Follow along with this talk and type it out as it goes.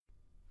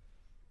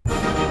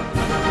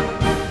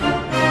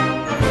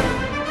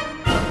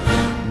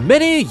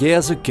Many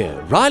years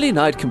ago, Riley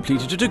Knight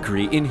completed a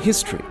degree in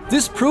history.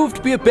 This proved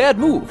to be a bad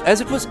move,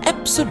 as it was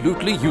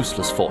absolutely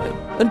useless for him.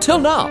 Until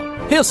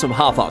now. Here's some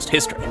half-arsed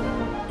history.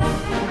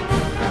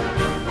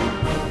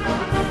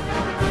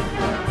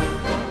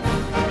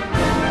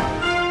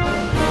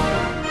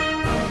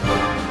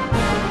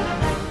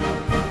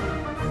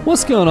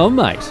 What's going on,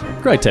 mate?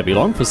 Great to have you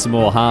along for some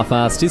more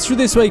half-arsed history.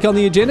 This week on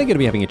the agenda, going to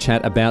be having a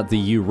chat about the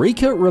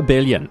Eureka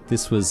Rebellion.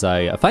 This was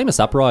a famous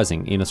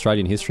uprising in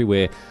Australian history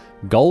where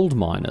gold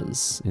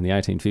miners in the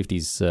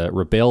 1850s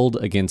rebelled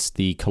against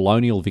the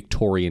colonial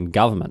Victorian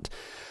government.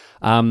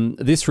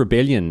 This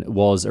rebellion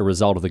was a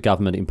result of the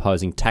government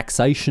imposing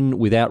taxation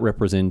without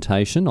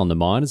representation on the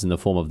miners in the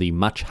form of the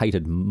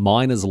much-hated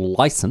miners'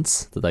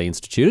 licence that they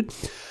instituted.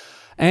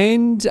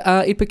 And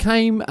it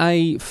became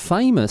a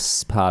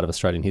famous part of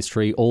Australian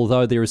history,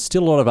 although there is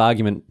still a lot of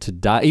argument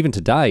today, even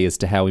today, as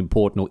to how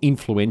important or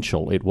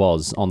influential it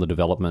was on the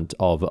development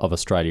of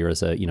Australia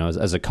as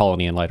a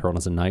colony and later on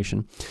as a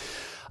nation.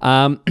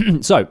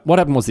 So what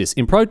happened was this.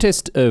 In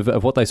protest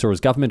of what they saw as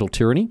governmental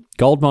tyranny,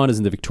 gold miners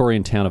in the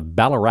Victorian town of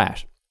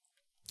Ballarat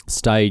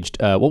staged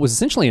what was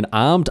essentially an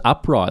armed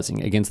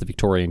uprising against the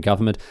Victorian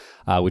government,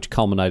 which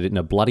culminated in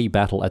a bloody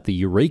battle at the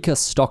Eureka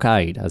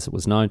Stockade, as it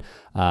was known,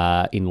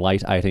 in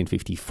late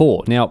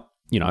 1854. Now,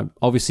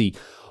 obviously,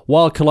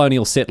 while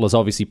colonial settlers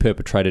obviously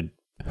perpetrated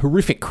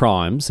horrific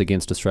crimes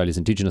against Australia's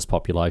Indigenous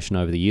population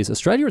over the years,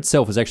 Australia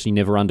itself has actually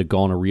never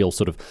undergone a real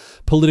sort of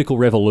political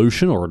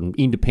revolution or an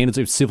independence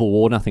or civil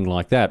war, nothing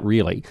like that,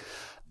 really.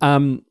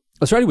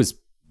 Australia was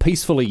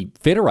peacefully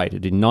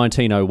federated in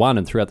 1901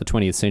 and throughout the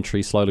 20th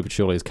century, slowly but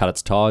surely has cut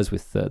its ties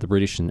with the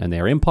British and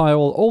their empire,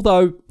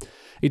 although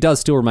it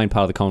does still remain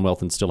part of the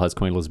Commonwealth and still has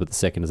Queen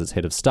Elizabeth II as its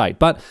head of state.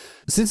 But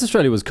since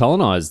Australia was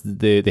colonised,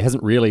 there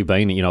hasn't really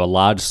been, a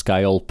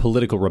large-scale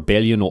political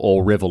rebellion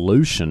or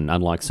revolution,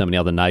 unlike so many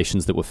other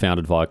nations that were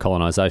founded via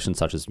colonisation,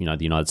 such as, the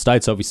United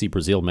States, obviously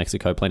Brazil,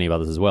 Mexico, plenty of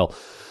others as well.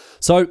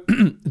 So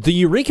the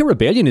Eureka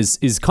Rebellion is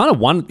kind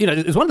of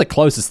it's one of the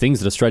closest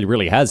things that Australia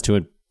really has to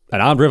an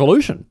armed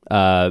revolution.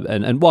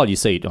 And while you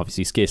see it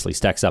obviously scarcely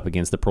stacks up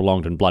against the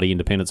prolonged and bloody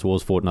independence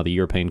wars fought in other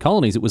European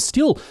colonies, it was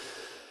still,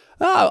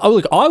 I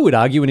would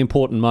argue, an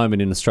important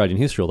moment in Australian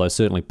history, although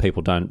certainly many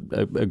people don't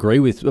agree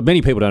with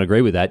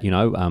that,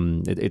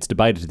 It's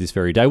debated to this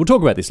very day. We'll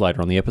talk about this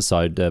later on the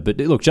episode, but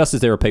look, just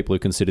as there are people who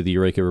consider the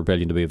Eureka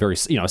Rebellion to be a very,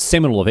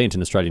 seminal event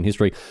in Australian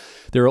history,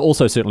 there are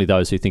also certainly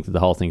those who think that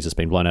the whole thing's just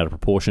been blown out of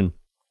proportion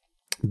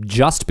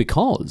just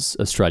because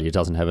Australia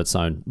doesn't have its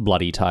own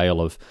bloody tale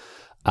of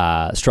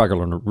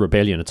struggle and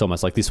rebellion. It's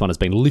almost like this one has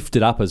been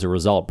lifted up as a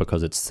result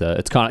because it's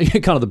kind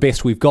of the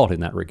best we've got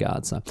in that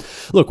regard. So,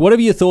 look,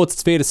 whatever your thoughts,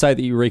 it's fair to say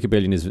that Eureka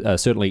Rebellion is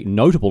certainly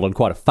notable and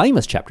quite a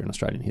famous chapter in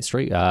Australian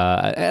history.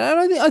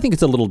 And I think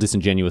it's a little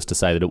disingenuous to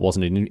say that it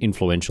wasn't an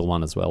influential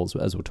one as well,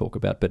 as we'll talk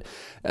about. But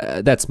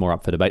that's more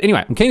up for debate.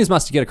 Anyway, I'm keen as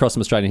must to get across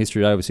some Australian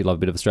history. I obviously love a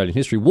bit of Australian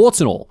history, warts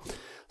and all.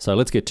 So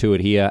let's get to it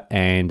here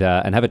and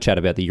have a chat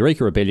about the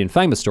Eureka Rebellion,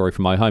 famous story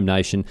from my home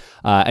nation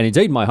and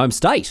indeed my home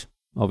state.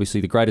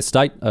 Obviously, the greatest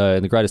state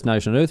and the greatest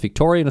nation on earth,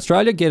 Victoria in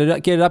Australia. Get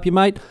it up, you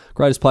mate.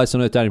 Greatest place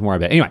on earth, don't even worry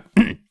about it. Anyway,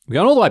 we're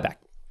going all the way back.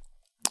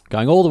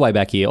 Going all the way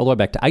back here, all the way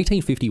back to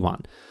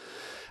 1851.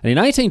 And in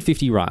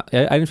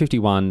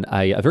 1851,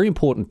 a very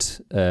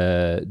important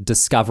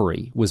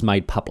discovery was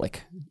made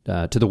public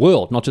to the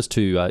world, not just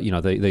to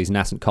these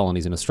nascent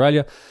colonies in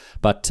Australia,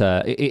 but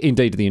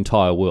indeed to the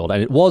entire world.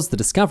 And it was the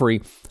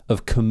discovery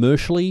of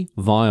commercially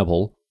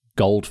viable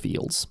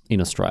goldfields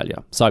in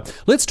Australia. So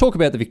let's talk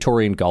about the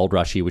Victorian gold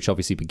rush here, which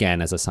obviously began,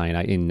 as I say,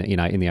 in the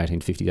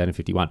 1850s,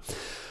 1851.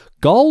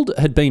 Gold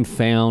had been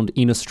found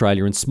in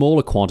Australia in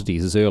smaller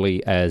quantities as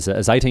early as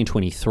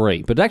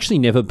 1823, but had actually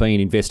never been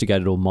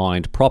investigated or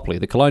mined properly.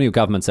 The colonial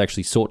governments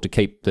actually sought to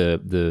keep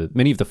the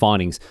many of the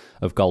findings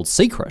of gold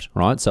secret,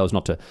 right? So as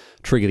not to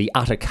trigger the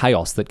utter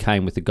chaos that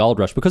came with the gold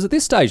rush. Because at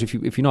this stage, if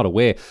you're not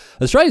aware,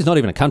 Australia is not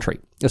even a country.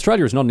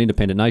 Australia is not an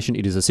independent nation.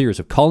 It is a series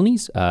of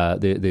colonies.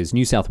 There's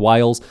New South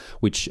Wales,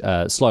 which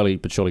slowly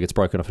but surely gets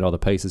broken off into other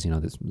pieces.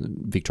 There's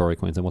Victoria,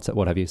 Queensland,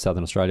 what have you,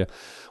 Southern Australia,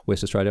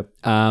 West Australia.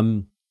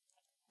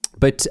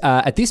 But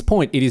at this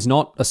point, it is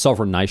not a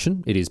sovereign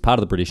nation. It is part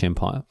of the British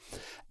Empire.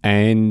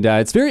 And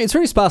it's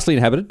very sparsely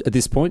inhabited at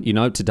this point.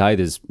 Today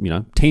there's,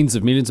 tens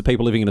of millions of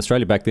people living in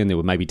Australia. Back then there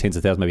were maybe tens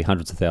of thousands, maybe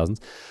hundreds of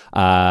thousands,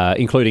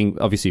 including,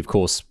 obviously, of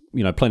course,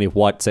 plenty of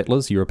white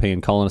settlers,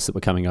 European colonists that were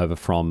coming over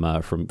from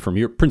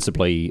Europe,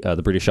 principally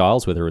the British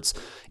Isles, whether it's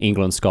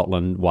England,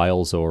 Scotland,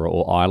 Wales,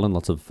 or Ireland.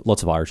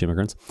 Lots of Irish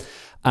immigrants,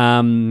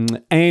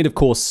 and of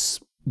course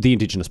the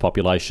Indigenous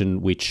population,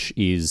 which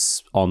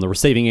is on the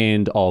receiving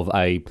end of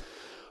a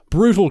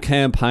brutal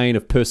campaign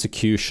of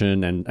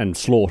persecution and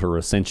slaughter,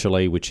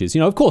 essentially, which is,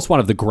 of course, one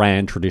of the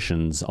grand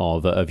traditions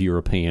of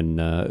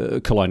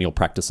European colonial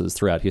practices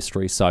throughout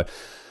history. So,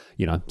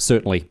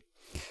 certainly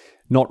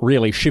not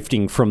really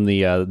shifting from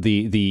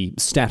the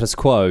status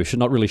quo,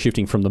 not really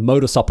shifting from the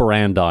modus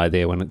operandi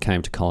there when it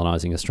came to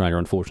colonising Australia,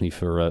 unfortunately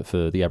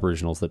for the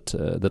Aboriginals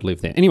that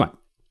live there. Anyway,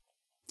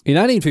 In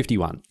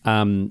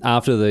 1851,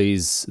 after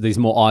these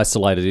more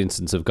isolated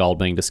instances of gold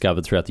being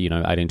discovered throughout the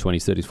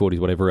 1820s, 30s, 40s,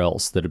 whatever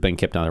else that had been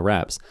kept under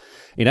wraps,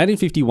 in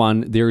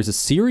 1851 there is a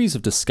series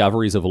of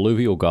discoveries of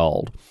alluvial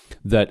gold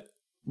that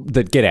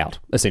get out.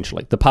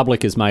 Essentially, the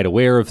public is made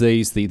aware of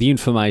these. The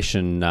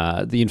information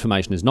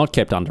is not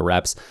kept under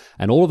wraps,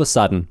 and all of a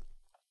sudden,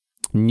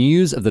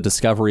 news of the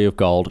discovery of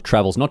gold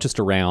travels not just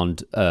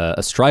around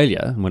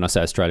Australia, and when I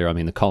say Australia, I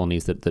mean the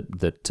colonies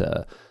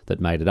that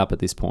made it up at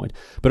this point,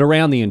 but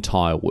around the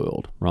entire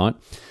world, right?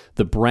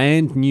 The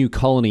brand new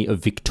colony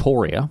of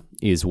Victoria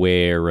is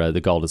where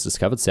the gold is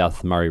discovered, south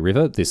of the Murray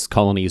River. This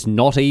colony is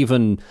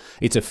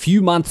it's a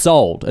few months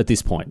old at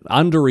this point,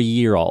 under a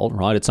year old,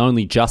 right? It's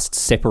only just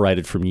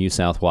separated from New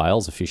South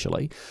Wales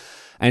officially.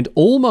 And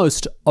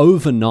almost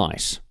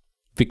overnight,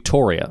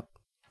 Victoria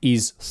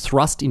is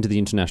thrust into the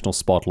international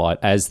spotlight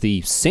as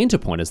the centre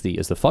point, as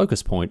the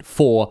focus point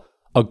for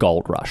a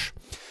gold rush.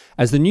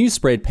 As the news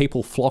spread,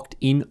 people flocked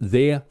in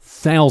their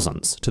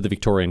thousands to the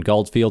Victorian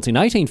goldfields. In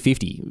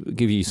 1850, I'll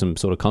give you some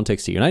sort of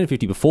context here, in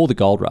 1850, before the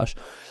gold rush,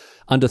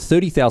 under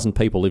 30,000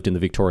 people lived in the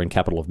Victorian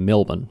capital of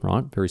Melbourne,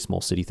 right? Very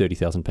small city,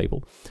 30,000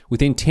 people.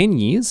 Within 10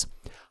 years,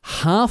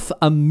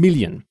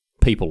 500,000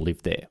 people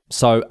lived there.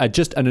 So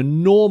just an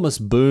enormous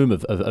boom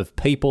of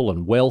people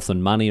and wealth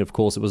and money. Of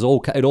course,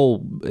 it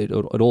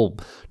all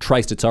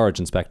traced its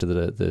origins back to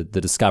the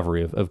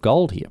discovery of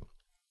gold here.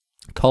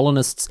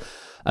 Colonists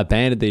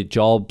abandoned their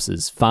jobs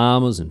as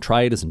farmers and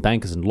traders and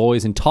bankers and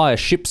lawyers. Entire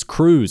ships'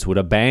 crews would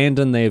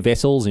abandon their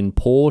vessels in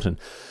port, and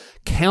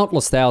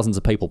countless thousands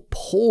of people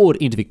poured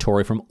into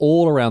Victoria from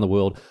all around the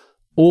world,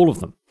 all of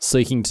them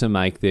seeking to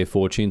make their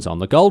fortunes on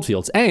the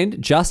goldfields.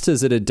 And just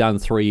as it had done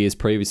 3 years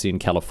previously in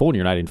California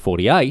in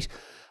 1848,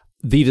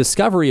 the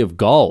discovery of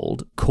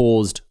gold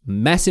caused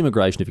mass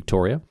immigration to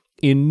Victoria,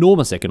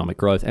 enormous economic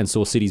growth, and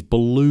saw cities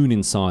balloon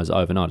in size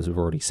overnight, as we've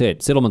already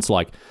said. Settlements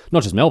like,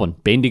 not just Melbourne,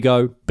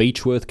 Bendigo,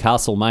 Beechworth,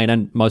 Castlemaine,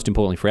 and most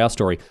importantly for our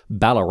story,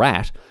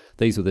 Ballarat.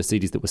 These were the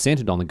cities that were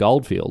centred on the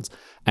goldfields,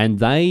 and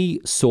they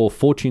saw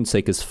fortune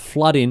seekers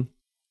flood in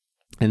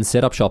and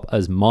set up shop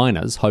as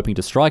miners, hoping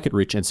to strike it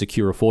rich and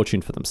secure a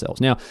fortune for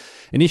themselves. Now,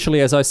 initially,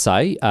 as I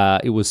say,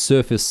 it was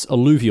surface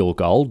alluvial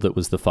gold that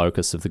was the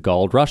focus of the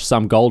gold rush.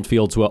 Some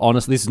goldfields were,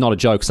 honestly, this is not a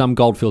joke, some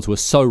goldfields were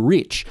so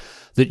rich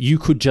that you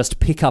could just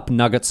pick up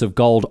nuggets of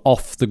gold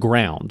off the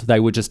ground. They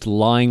were just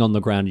lying on the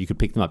ground, you could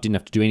pick them up, didn't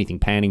have to do anything,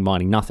 panning,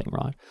 mining, nothing,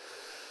 right?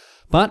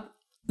 But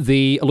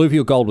the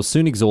alluvial gold was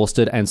soon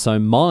exhausted, and so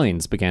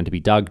mines began to be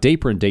dug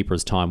deeper and deeper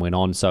as time went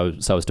on, so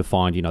as to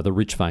find, the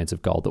rich veins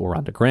of gold that were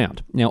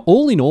underground. Now,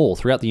 all in all,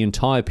 throughout the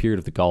entire period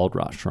of the gold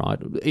rush, right,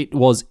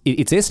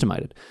 it's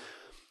estimated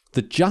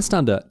that just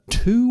under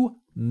 2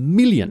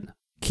 million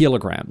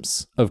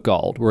kilograms of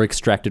gold were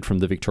extracted from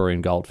the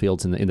Victorian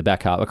goldfields in the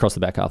back half, across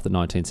the back half of the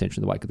 19th century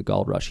in the wake of the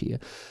gold rush here.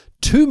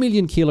 2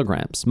 million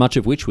kilograms, much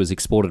of which was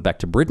exported back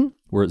to Britain,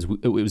 where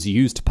it was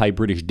used to pay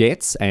British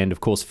debts and,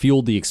 of course,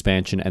 fueled the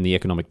expansion and the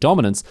economic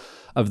dominance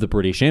of the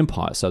British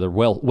Empire. So the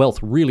wealth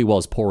really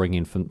was pouring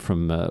in from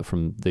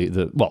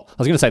the well, I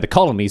was going to say the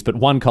colonies, but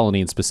one colony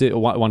in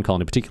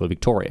particular,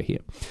 Victoria here.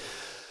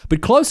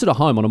 But closer to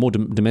home, on a more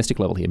domestic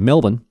level here,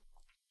 Melbourne,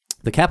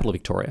 the capital of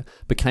Victoria,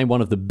 became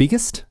one of the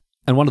biggest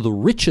and one of the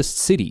richest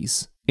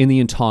cities in the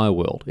entire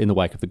world in the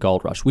wake of the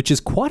gold rush, which is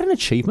quite an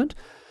achievement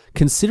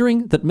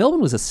considering that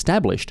Melbourne was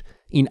established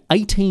in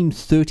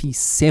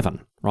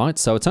 1837, right?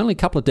 So it's only a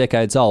couple of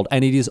decades old,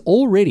 and it is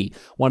already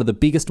one of the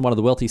biggest and one of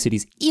the wealthiest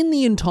cities in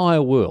the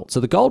entire world. So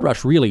the gold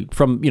rush really,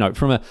 from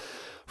a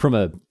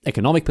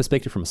economic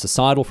perspective, from a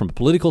societal, from a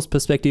political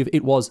perspective,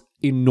 it was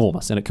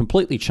enormous, and it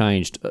completely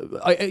changed.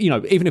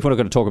 Even if we're not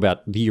going to talk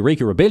about the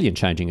Eureka Rebellion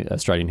changing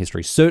Australian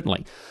history,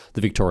 certainly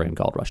the Victorian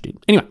gold rush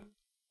did. Anyway,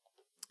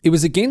 it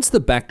was against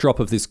the backdrop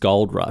of this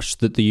gold rush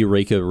that the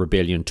Eureka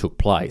Rebellion took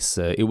place.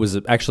 It was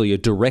actually a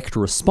direct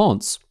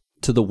response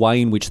to the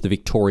way in which the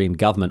Victorian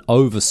government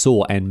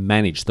oversaw and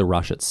managed the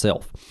rush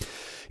itself.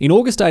 In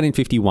August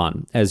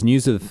 1851, as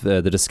news of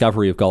the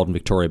discovery of gold in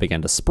Victoria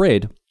began to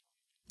spread,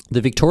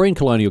 the Victorian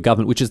colonial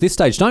government, which at this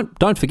stage,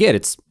 don't forget,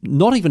 it's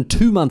not even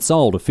 2 months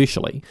old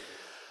officially,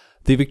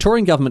 the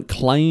Victorian government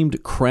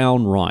claimed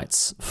Crown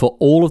rights for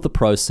all of the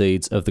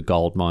proceeds of the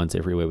gold mines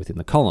everywhere within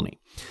the colony.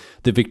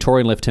 The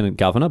Victorian Lieutenant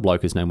Governor,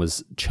 bloke whose name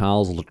was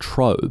Charles La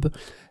Trobe,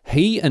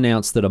 he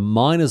announced that a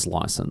miner's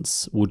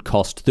licence would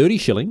cost 30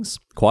 shillings,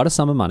 quite a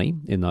sum of money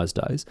in those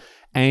days,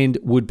 and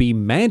would be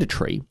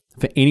mandatory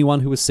for anyone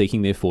who was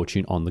seeking their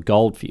fortune on the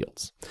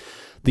goldfields.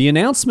 The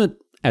announcement,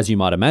 as you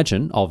might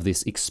imagine, of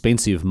this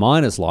expensive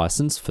miner's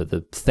licence for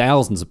the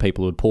thousands of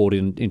people who had poured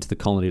into the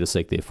colony to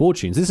seek their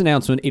fortunes, this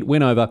announcement, it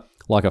went over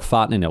like a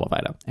fart in an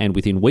elevator. And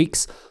within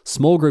weeks,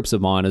 small groups of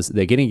miners,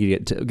 they're getting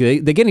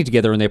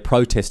together and they're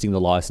protesting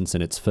the licence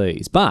and its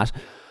fees. But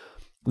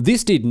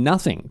this did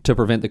nothing to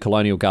prevent the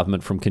colonial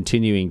government from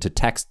continuing to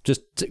tax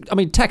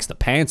the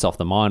pants off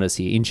the miners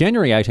here. In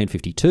January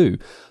 1852,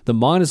 the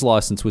miner's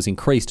licence was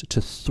increased to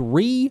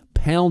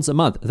 £3 a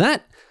month.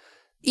 That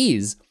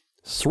is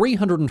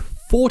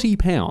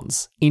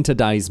 £340 in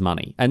today's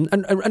money. And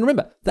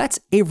remember, that's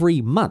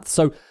every month.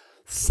 So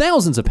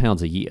thousands of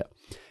pounds a year.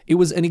 It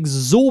was an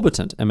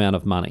exorbitant amount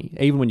of money,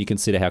 even when you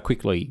consider how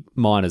quickly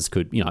miners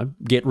could,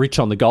 get rich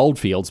on the gold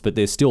fields, but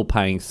they're still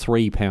paying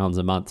 £3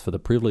 a month for the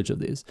privilege of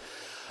this.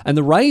 And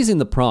the raise in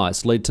the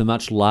price led to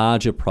much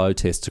larger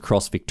protests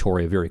across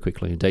Victoria very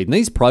quickly indeed. And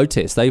these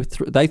protests, they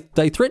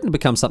threatened to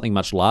become something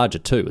much larger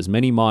too, as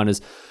many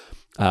miners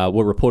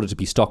were reported to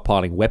be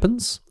stockpiling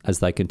weapons as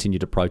they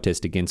continued to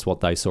protest against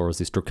what they saw as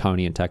this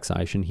draconian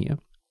taxation here.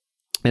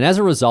 And as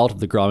a result of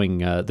the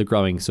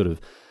growing sort of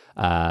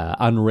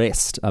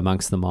unrest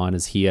amongst the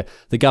miners here,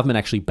 the government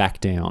actually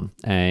backed down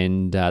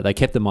and they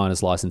kept the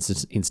miners'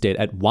 licenses instead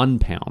at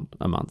 £1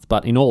 a month.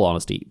 But in all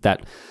honesty,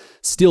 that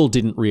still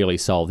didn't really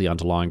solve the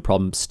underlying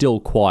problem, still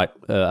quite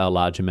a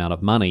large amount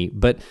of money.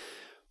 But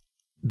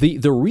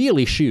the real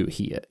issue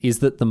here is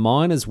that the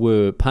miners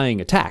were paying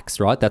a tax,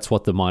 right? That's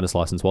what the miners'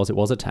 license was. It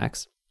was a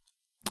tax.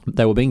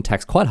 They were being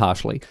taxed quite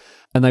harshly,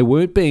 and they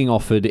weren't being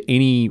offered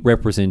any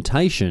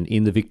representation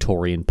in the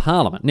Victorian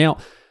Parliament. Now,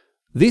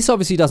 this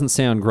obviously doesn't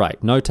sound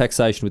great. No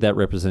taxation without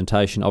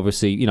representation.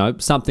 Obviously,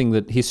 something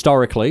that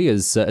historically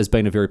has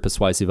been a very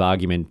persuasive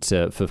argument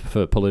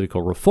for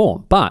political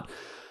reform. But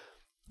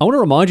I want to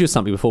remind you of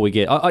something before we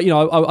get...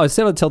 I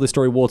said I'd tell this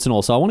story warts and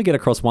all, so I want to get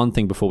across one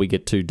thing before we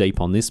get too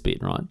deep on this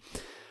bit, right?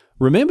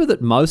 Remember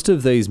that most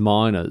of these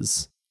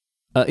miners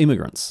are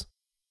immigrants.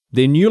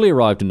 They're newly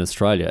arrived in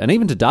Australia, and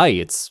even today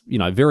it's,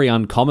 very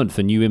uncommon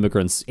for new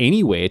immigrants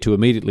anywhere to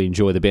immediately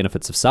enjoy the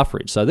benefits of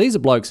suffrage. So these are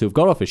blokes who have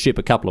got off a ship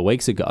a couple of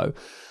weeks ago,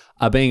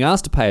 are being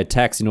asked to pay a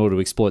tax in order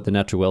to exploit the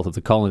natural wealth of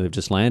the colony they've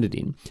just landed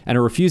in, and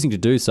are refusing to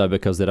do so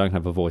because they don't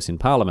have a voice in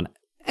Parliament.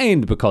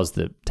 And because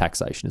the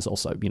taxation is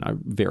also,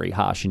 very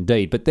harsh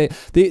indeed. But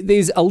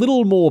there's a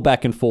little more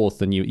back and forth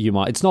than you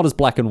might. It's not as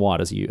black and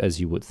white as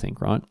you would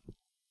think, right?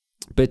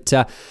 But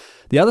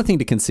the other thing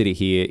to consider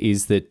here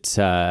is that,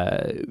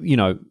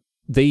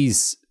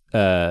 these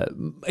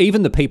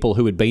even the people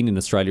who had been in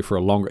Australia for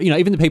a longer,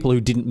 even the people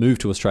who didn't move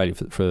to Australia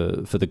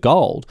for the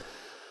gold,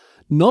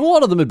 not a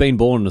lot of them had been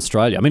born in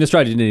Australia. I mean,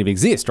 Australia didn't even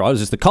exist, right? It was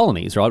just the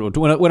colonies, right?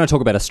 When I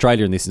talk about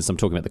Australia in this instance, I'm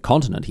talking about the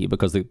continent here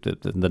because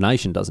the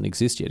nation doesn't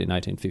exist yet in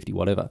 1850,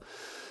 whatever.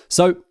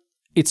 So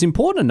it's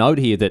important to note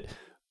here that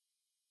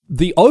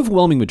the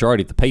overwhelming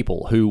majority of the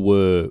people who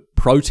were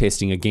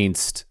protesting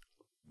against,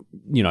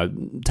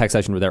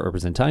 taxation without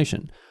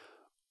representation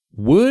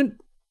weren't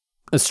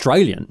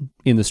Australian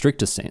in the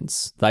strictest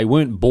sense. They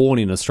weren't born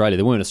in Australia.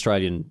 They weren't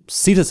Australian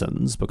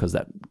citizens because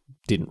that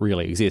didn't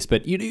really exist.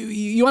 But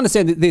you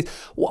understand that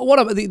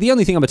the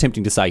only thing I'm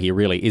attempting to say here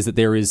really is that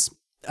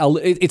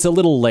it's a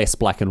little less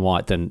black and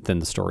white than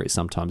the story is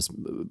sometimes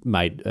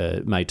made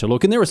to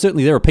look. And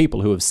there are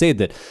people who have said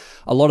that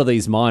a lot of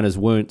these miners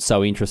weren't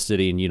so interested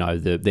in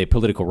their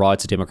political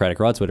rights, democratic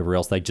rights, whatever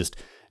else. They just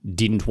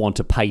didn't want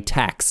to pay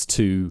tax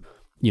to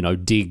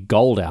dig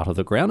gold out of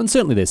the ground. And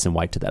certainly there's some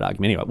weight to that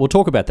argument. Anyway, we'll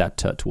talk about that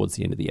towards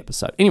the end of the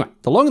episode. Anyway,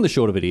 the long and the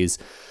short of it is,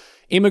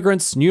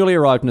 immigrants newly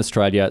arrived in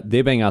Australia,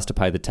 they're being asked to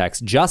pay the tax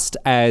just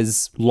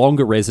as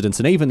longer residents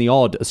and even the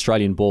odd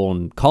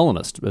Australian-born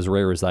colonist, as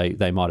rare as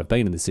they might have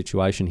been in this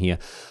situation here,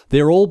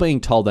 they're all being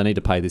told they need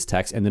to pay this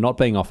tax and they're not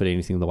being offered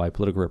anything in the way of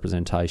political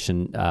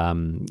representation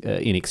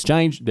in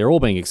exchange. They're all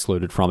being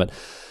excluded from it.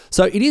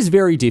 So it is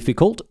very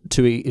difficult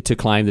to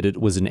claim that it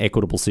was an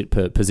equitable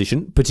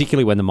position,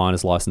 particularly when the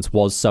miner's license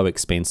was so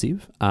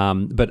expensive.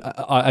 But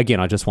I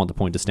just want the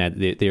point to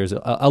stand that there's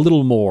a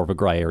little more of a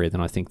grey area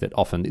than I think that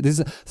often. This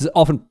is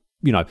often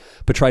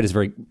portrayed as a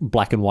very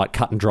black and white,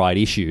 cut and dried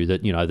issue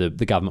that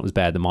the government was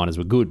bad, the miners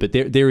were good. But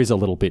there is a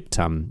little bit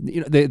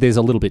there's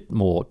a little bit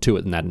more to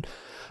it than that. And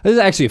there's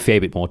actually a fair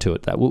bit more to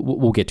it that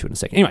we'll get to in a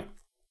second. Anyway,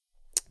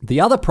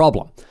 the other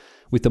problem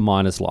with the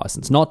miner's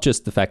license, not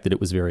just the fact that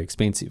it was very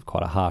expensive,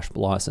 quite a harsh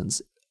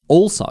license,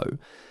 also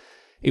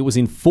it was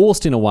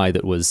enforced in a way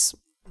that was,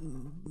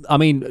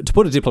 to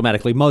put it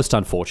diplomatically, most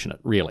unfortunate,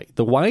 really.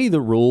 The way the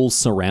rules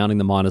surrounding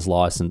the miner's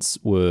license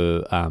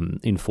were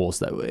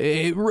enforced,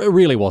 it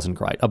really wasn't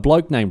great. A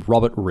bloke named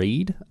Robert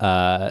Reid,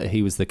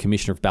 he was the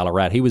Commissioner of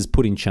Ballarat, he was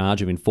put in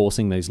charge of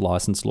enforcing these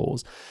license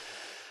laws.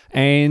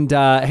 And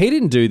he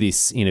didn't do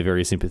this in a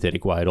very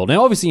sympathetic way at all.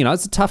 Now, obviously,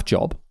 it's a tough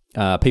job.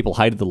 People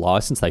hated the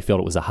license. They felt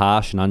it was a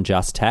harsh and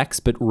unjust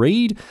tax. But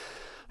Reid,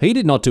 he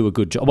did not do a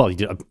good job. Well, he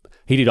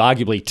did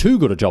arguably too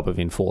good a job of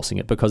enforcing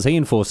it because he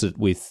enforced it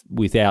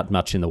without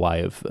much in the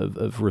way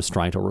of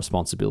restraint or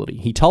responsibility.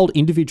 He told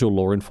individual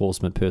law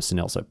enforcement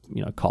personnel, so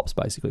cops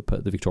basically,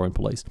 the Victorian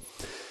Police,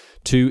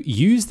 to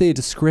use their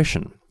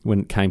discretion when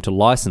it came to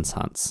license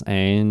hunts.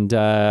 And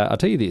I'll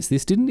tell you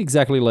this didn't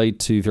exactly lead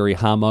to very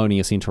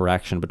harmonious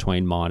interaction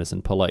between miners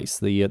and police.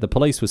 The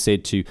police were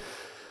said to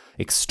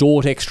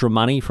extort extra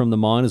money from the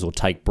miners or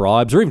take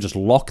bribes or even just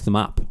lock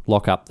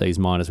up these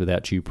miners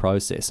without due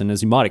process. And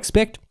as you might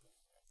expect,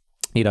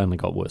 it only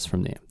got worse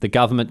from there. The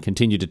government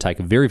continued to take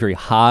a very, very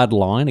hard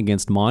line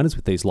against miners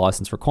with these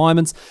license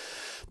requirements.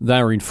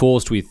 They were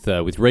enforced with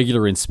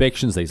regular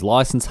inspections, these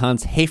license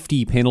hunts,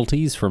 hefty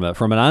penalties from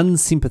an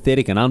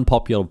unsympathetic and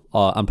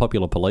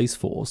unpopular police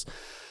force.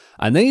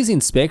 And these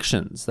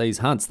inspections, these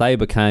hunts, they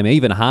became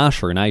even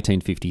harsher in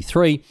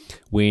 1853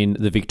 when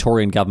the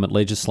Victorian government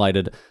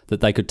legislated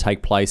that they could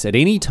take place at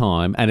any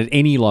time and at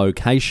any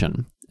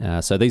location.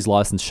 So these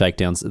license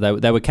shakedowns,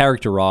 they were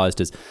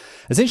characterised as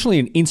essentially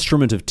an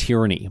instrument of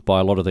tyranny by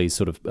a lot of these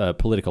sort of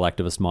political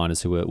activist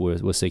miners who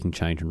were seeking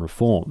change and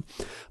reform.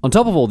 On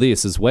top of all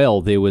this as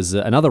well, there was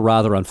another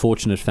rather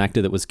unfortunate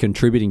factor that was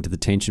contributing to the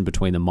tension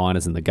between the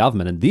miners and the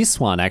government. And this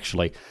one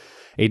actually,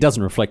 it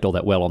doesn't reflect all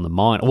that well on the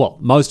mine. Well,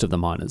 most of the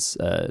miners,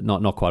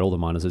 not quite all the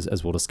miners,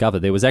 as we'll discover.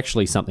 There was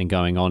actually something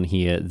going on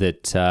here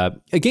that,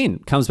 again,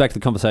 comes back to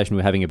the conversation we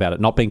were having about it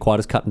not being quite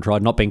as cut and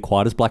dried, not being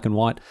quite as black and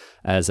white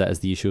as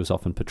the issue is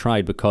often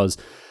portrayed, because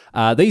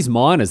these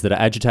miners that are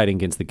agitating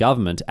against the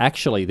government,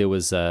 actually there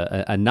was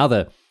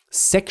another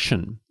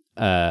section,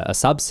 a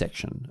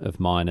subsection of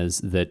miners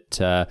that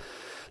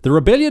the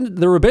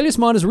rebellious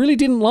miners really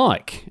didn't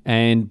like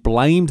and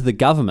blamed the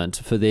government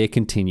for their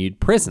continued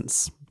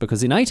presence.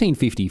 Because in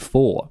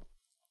 1854,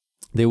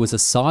 there was a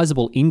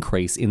sizable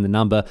increase in the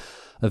number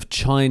of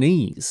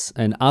Chinese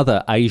and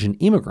other Asian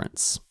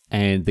immigrants,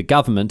 and the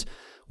government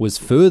was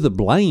further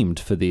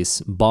blamed for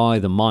this by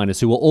the miners,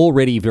 who were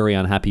already very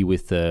unhappy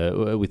with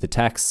the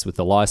tax, with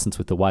the license,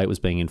 with the way it was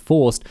being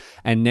enforced,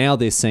 and now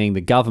they're seeing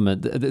the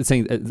government,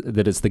 saying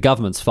that it's the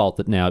government's fault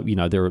that now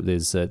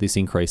there's this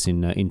increase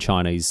in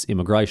Chinese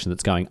immigration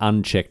that's going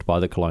unchecked by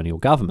the colonial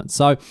government.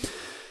 So,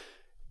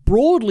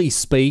 broadly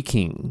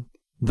speaking,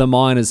 the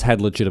miners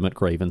had legitimate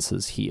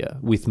grievances here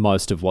with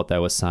most of what they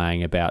were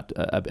saying about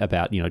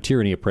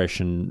tyranny,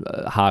 oppression,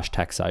 harsh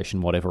taxation,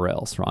 whatever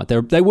else, right?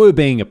 They were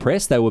being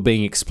oppressed. They were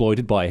being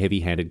exploited by a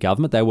heavy-handed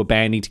government. They were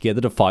banding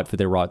together to fight for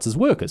their rights as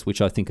workers, which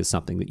I think is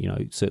something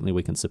that, certainly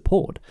we can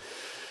support.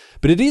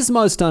 But it is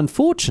most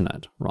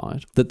unfortunate,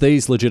 right, that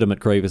these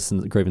legitimate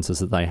grievances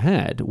that they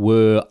had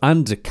were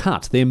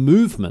undercut. Their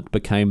movement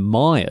became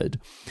mired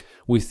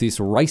with this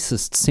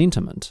racist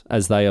sentiment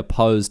as they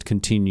opposed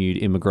continued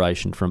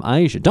immigration from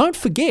Asia. Don't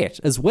forget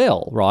as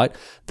well, right,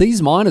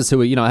 these miners who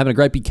are, having a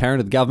great big carry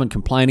to the government,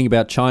 complaining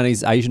about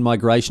Chinese Asian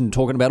migration,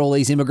 talking about all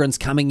these immigrants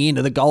coming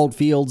into the gold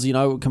fields,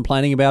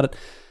 complaining about it.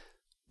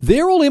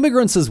 They're all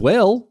immigrants as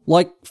well.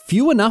 Like,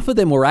 few enough of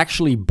them were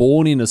actually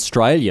born in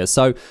Australia.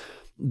 So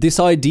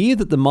this idea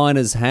that the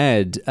miners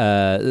had,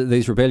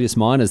 these rebellious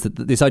miners,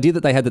 this idea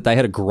that they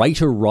had a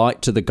greater right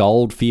to the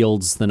gold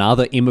fields than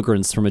other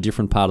immigrants from a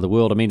different part of the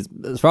world, I mean,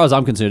 as far as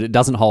I'm concerned, it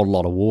doesn't hold a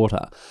lot of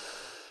water.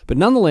 But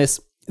nonetheless,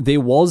 there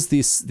was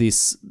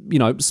this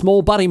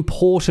small but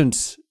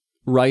important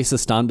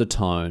racist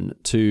undertone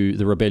to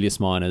the rebellious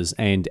miners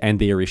and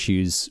their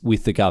issues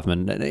with the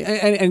government.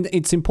 And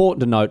it's important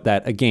to note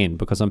that, again,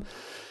 because I'm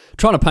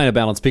trying to paint a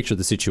balanced picture of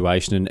the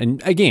situation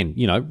and again,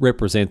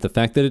 represent the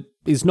fact that it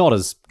is not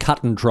as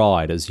cut and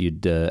dried as you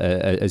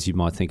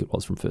might think it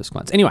was from first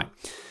glance. Anyway,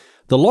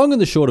 the long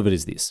and the short of it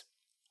is this.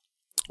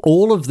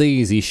 All of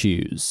these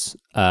issues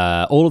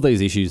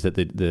that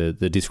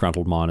the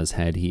disgruntled miners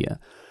had here,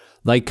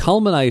 they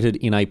culminated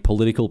in a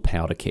political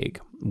powder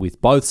keg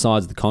with both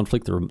sides of the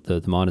conflict,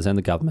 the miners and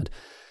the government.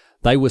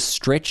 They were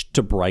stretched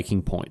to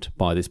breaking point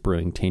by this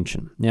brewing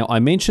tension. Now, I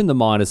mentioned the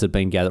miners had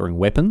been gathering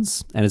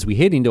weapons, and as we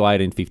head into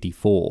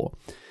 1854,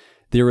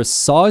 there are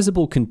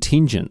sizable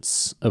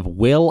contingents of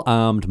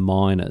well-armed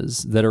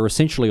miners that are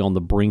essentially on the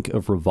brink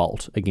of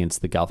revolt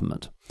against the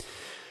government.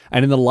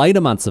 And in the later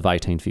months of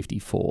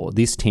 1854,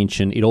 this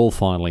tension, it all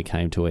finally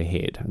came to a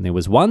head. And there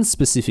was one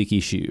specific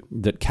issue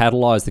that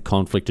catalysed the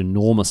conflict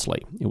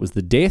enormously. It was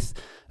the death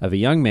of a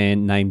young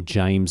man named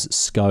James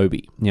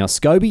Scobie. Now,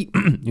 Scobie,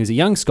 he was a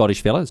young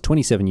Scottish fellow, he was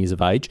 27 years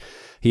of age.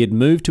 He had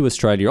moved to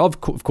Australia,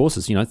 of course,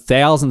 as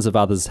thousands of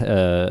others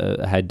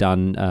had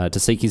done to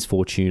seek his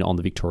fortune on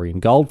the Victorian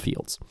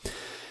goldfields.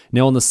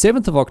 Now, on the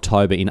 7th of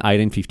October in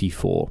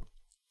 1854,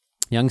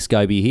 young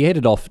Scobie, he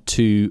headed off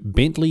to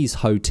Bentley's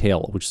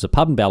Hotel, which is a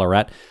pub in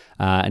Ballarat,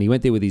 and he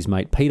went there with his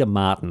mate Peter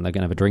Martin. They're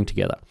going to have a drink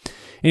together.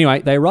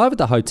 Anyway, they arrive at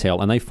the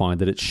hotel and they find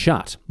that it's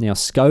shut. Now,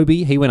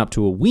 Scobie, he went up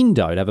to a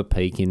window to have a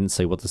peek in and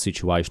see what the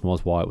situation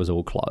was, why it was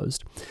all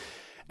closed.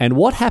 And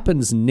what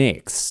happens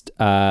next,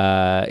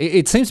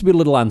 it seems to be a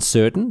little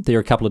uncertain. There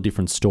are a couple of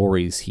different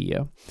stories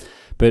here.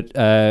 But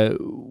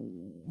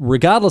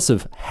regardless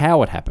of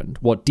how it happened,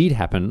 what did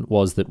happen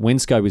was that when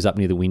Scobie was up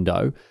near the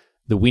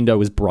window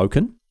was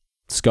broken.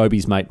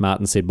 Scobie's mate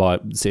Martin said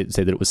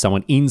that it was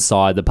someone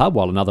inside the pub,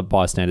 while another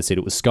bystander said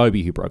it was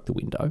Scobie who broke the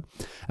window.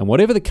 And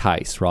whatever the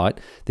case, right,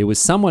 there was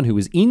someone who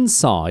was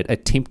inside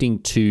attempting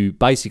to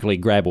basically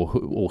grab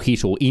or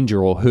hit or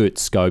injure or hurt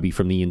Scobie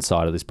from the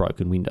inside of this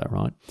broken window,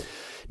 right?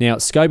 Now,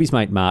 Scobie's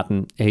mate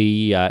Martin,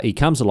 he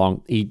comes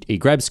along, he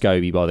grabs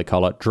Scobie by the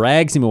collar,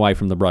 drags him away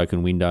from the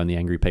broken window and the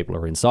angry people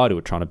who are inside who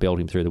are trying to belt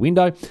him through the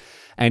window.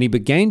 And he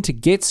began to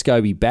get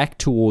Scobie back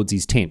towards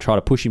his tent, try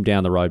to push him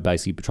down the road,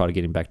 basically try to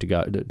get him back to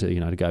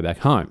go back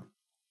home.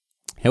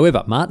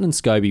 However, Martin and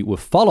Scobie were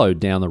followed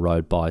down the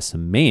road by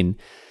some men,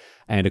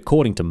 and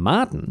according to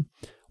Martin,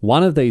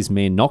 one of these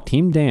men knocked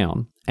him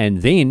down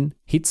and then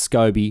hit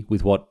Scobie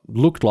with what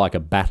looked like a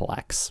battle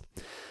axe.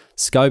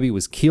 Scobie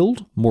was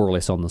killed more or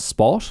less on the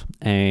spot,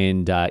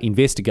 and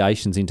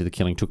investigations into the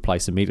killing took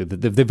place immediately.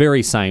 The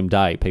very same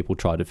day, people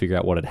tried to figure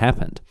out what had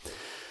happened.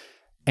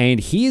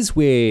 And here's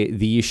where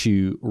the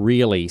issue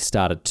really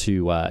started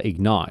to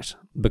ignite,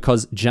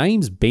 because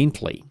James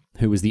Bentley,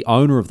 who was the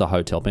owner of the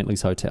hotel,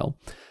 Bentley's Hotel,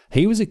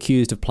 he was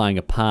accused of playing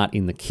a part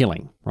in the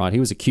killing, right? He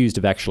was accused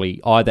of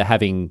actually either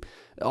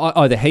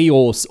he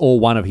or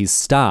one of his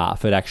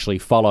staff had actually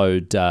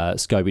followed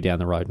Scobie down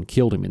the road and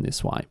killed him in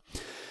this way.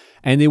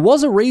 And there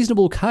was a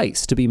reasonable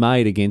case to be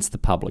made against the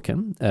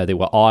publican. There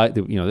were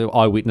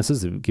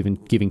eyewitnesses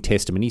giving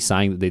testimony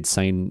saying that they'd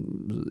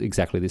seen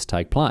exactly this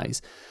take place.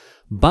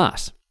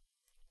 But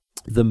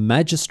the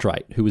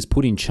magistrate who was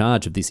put in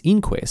charge of this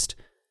inquest,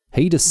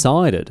 he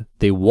decided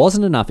there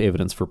wasn't enough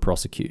evidence for a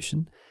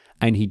prosecution,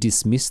 and he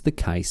dismissed the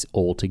case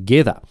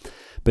altogether.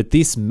 But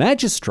this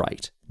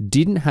magistrate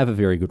didn't have a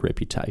very good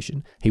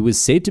reputation. He was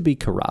said to be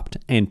corrupt,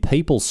 and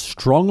people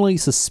strongly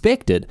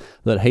suspected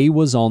that he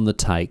was on the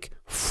take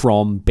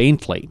from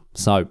Bentley.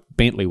 So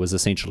Bentley was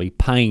essentially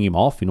paying him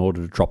off in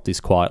order to drop this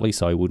quietly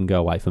so he wouldn't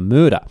go away for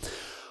murder.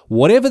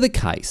 Whatever the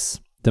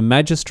case, the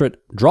magistrate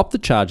dropped the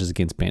charges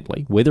against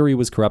Bentley. Whether he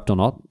was corrupt or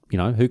not,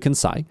 who can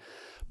say?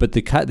 But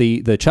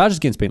the charges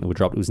against Bentley were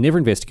dropped. It was never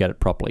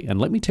investigated properly.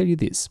 And let me tell you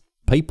this,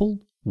 people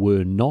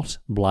were not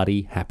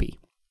bloody happy.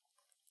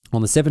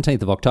 On the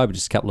 17th of October,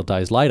 just a couple of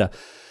days later,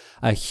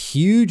 a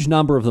huge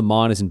number of the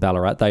miners in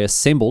Ballarat, they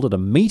assembled at a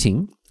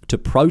meeting to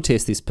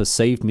protest this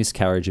perceived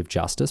miscarriage of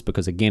justice,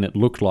 because again, it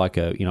looked like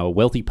a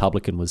wealthy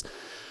publican was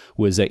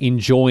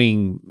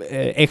enjoying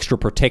extra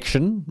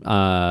protection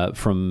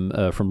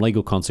from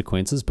legal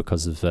consequences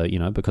because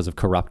of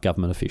corrupt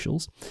government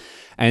officials.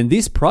 And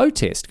this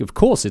protest, of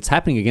course, it's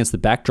happening against the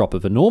backdrop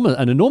of an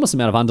enormous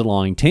amount of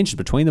underlying tension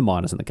between the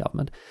miners and the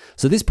government.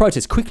 So this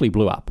protest quickly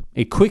blew up.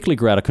 It quickly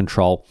grew out of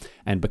control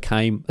and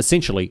became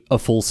essentially a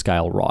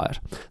full-scale riot.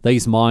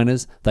 These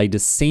miners, they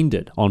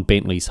descended on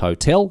Bentley's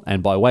Hotel,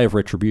 and by way of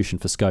retribution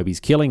for Scobie's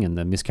killing and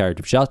the miscarriage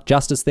of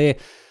justice there,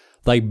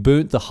 they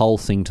burnt the whole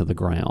thing to the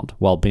ground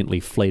while Bentley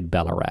fled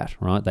Ballarat,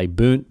 right? They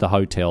burnt the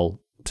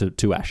hotel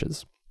to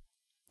ashes.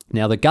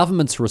 Now, the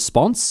government's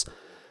response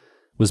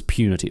was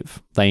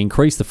punitive. They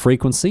increased the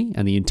frequency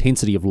and the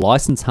intensity of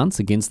license hunts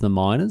against the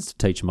miners to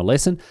teach them a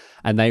lesson,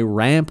 and they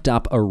ramped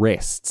up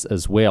arrests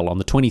as well. On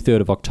the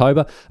 23rd of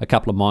October, a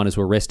couple of miners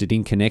were arrested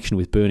in connection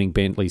with burning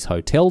Bentley's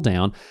hotel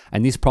down,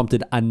 and this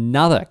prompted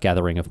another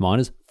gathering of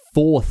miners,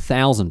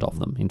 4,000 of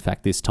them, in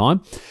fact, this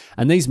time.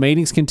 And these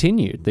meetings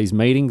continued. These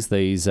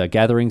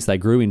gatherings, they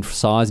grew in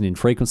size and in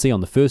frequency.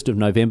 On the 1st of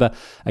November,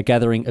 a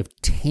gathering of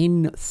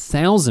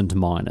 10,000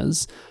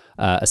 miners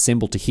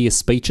assembled to hear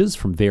speeches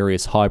from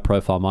various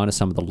high-profile miners,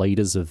 some of the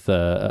leaders of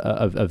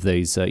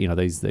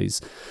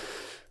these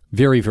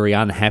very, very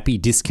unhappy,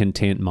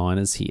 discontent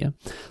miners here.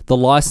 The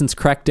licence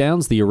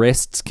crackdowns, the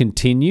arrests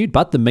continued,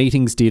 but the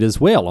meetings did as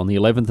well. On the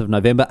 11th of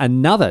November,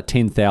 another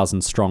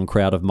 10,000-strong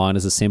crowd of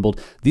miners assembled,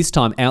 this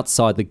time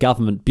outside the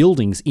government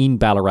buildings in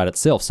Ballarat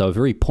itself, so a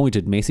very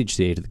pointed message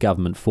there to the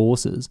government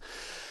forces.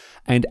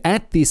 And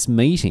at this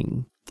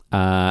meeting,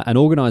 an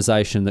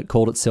organisation that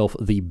called itself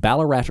the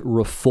Ballarat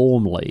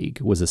Reform League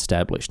was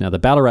established. Now, the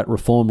Ballarat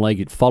Reform League,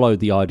 it followed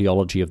the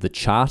ideology of the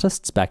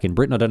Chartists back in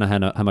Britain. I don't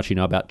know how much you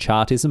know about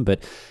Chartism,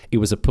 but it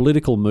was a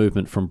political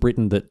movement from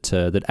Britain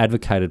that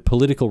advocated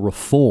political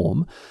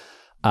reform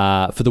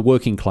for the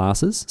working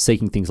classes,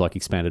 seeking things like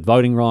expanded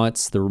voting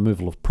rights, the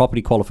removal of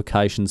property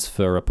qualifications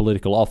for a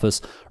political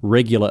office,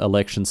 regular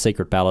elections,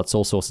 secret ballots,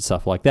 all sorts of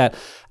stuff like that.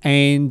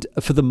 And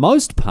for the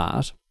most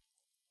part,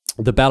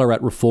 the Ballarat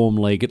Reform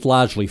League, it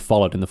largely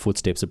followed in the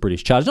footsteps of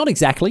British Charters. Not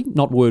exactly,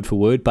 not word for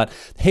word, but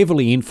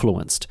heavily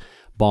influenced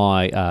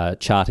by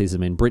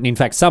Chartism in Britain. In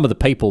fact, some of the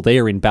people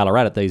there in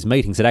Ballarat at these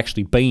meetings had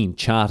actually been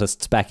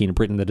Chartists back in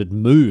Britain that had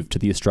moved to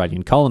the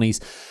Australian colonies.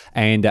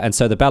 And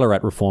so the Ballarat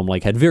Reform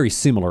League had very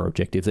similar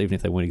objectives, even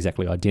if they weren't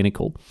exactly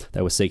identical.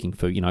 They were seeking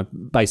for,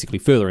 basically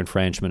further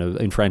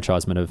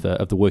enfranchisement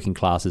of the working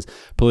classes,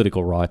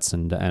 political rights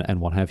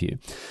and what have you.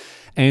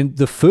 And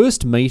the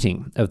first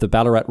meeting of the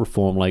Ballarat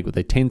Reform League, with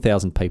their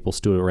 10,000 people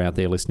stood around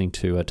there listening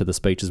to the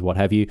speeches, what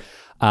have you,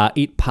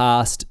 it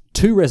passed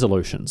 2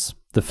 resolutions.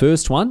 The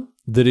first one,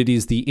 that it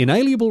is the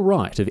inalienable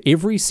right of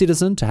every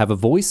citizen to have a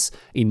voice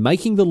in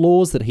making the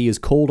laws that he is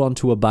called on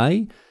to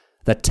obey,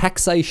 that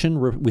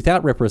taxation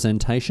without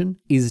representation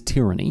is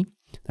tyranny.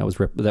 That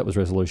was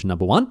resolution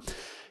number 1.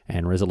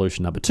 And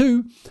resolution number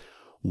 2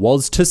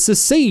 was to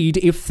secede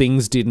if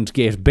things didn't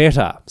get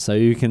better. So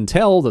you can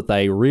tell that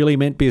they really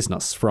meant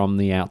business from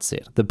the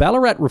outset. The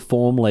Ballarat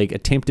Reform League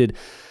attempted,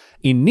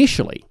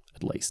 initially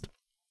at least,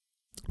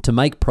 to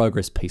make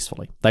progress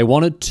peacefully. They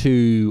wanted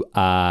to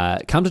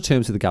come to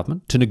terms with the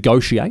government, to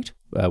negotiate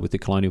with the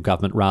colonial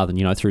government rather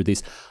than, through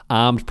this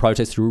armed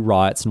protest, through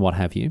riots and what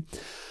have you.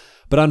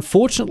 But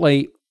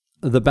unfortunately,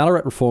 the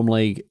Ballarat Reform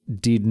League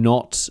did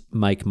not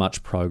make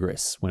much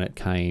progress when it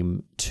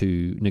came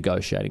to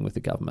negotiating with the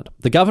government.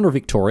 The Governor of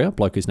Victoria, a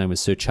bloke whose name was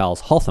Sir Charles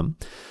Hotham,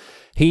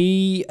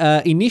 He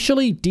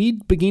initially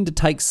did begin to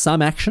take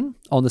some action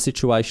on the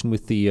situation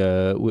with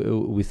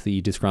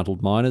the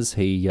disgruntled miners.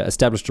 He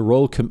established a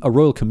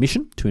royal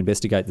commission to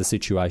investigate the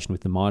situation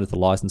with the miners, the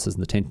licenses,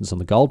 and the tensions on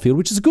the goldfield,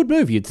 which is a good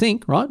move, you'd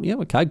think, right? Yeah,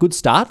 okay, good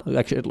start.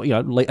 Actually,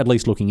 at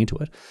least looking into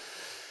it.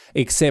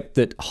 Except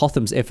that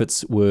Hotham's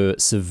efforts were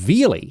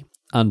severely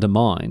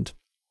undermined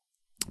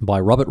by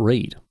Robert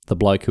Reid, the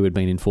bloke who had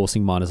been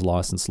enforcing miners'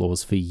 license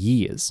laws for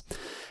years.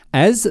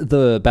 As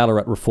the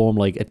Ballarat Reform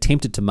League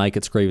attempted to make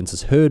its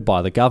grievances heard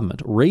by the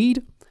government,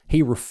 Reid,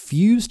 he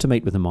refused to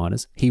meet with the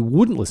miners, he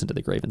wouldn't listen to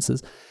the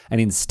grievances, and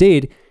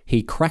instead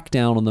he cracked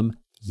down on them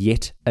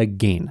yet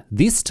again.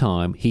 This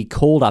time he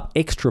called up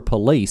extra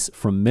police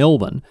from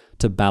Melbourne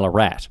to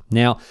Ballarat.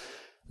 Now,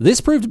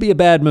 this proved to be a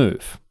bad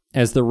move,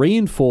 as the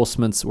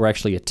reinforcements were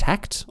actually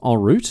attacked en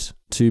route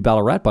to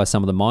Ballarat by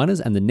some of the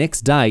miners, and the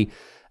next day,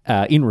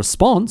 in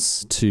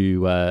response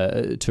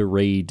to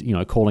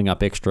Reid, calling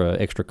up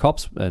extra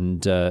cops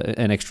and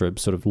an extra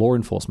sort of law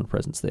enforcement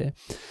presence there,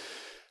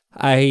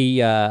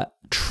 a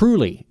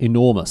truly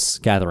enormous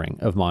gathering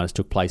of miners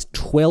took place.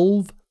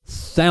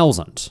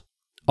 12,000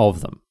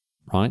 of them,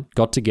 right,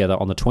 got together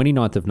on the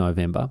 29th of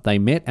November. They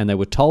met and they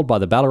were told by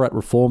the Ballarat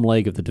Reform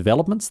League of the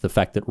developments, the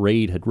fact that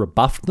Reid had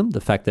rebuffed them, the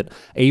fact that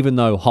even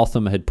though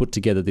Hotham had put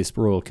together this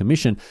Royal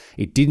Commission,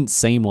 it didn't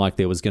seem like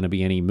there was going to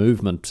be any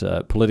movement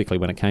politically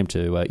when it came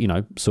to,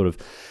 sort of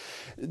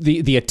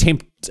the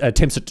attempts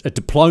at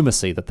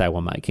diplomacy that they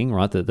were making,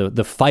 right,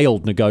 the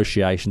failed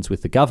negotiations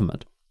with the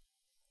government.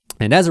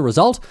 And as a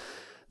result,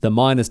 the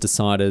miners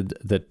decided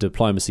that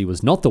diplomacy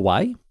was not the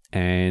way,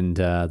 and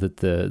that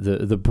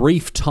the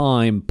brief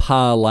time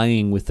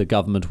parleying with the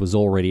government was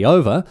already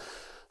over.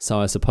 So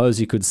I suppose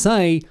you could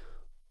say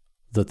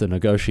that the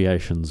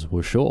negotiations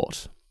were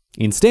short.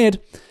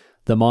 Instead,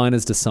 the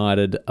miners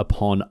decided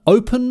upon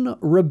open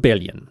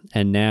rebellion,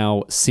 and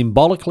now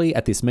symbolically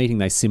at this meeting,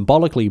 they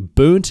symbolically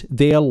burnt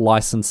their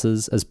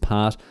licenses as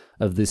part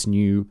of this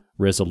new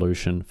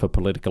resolution for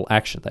political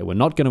action. They were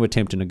not going to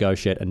attempt to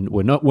negotiate and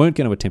weren't going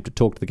to attempt to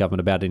talk to the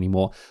government about it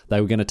anymore.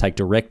 They were going to take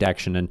direct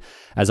action. And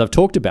as I've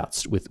talked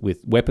about with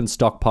weapons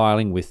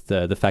stockpiling, with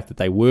the fact that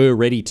they were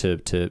ready to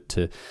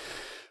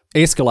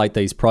escalate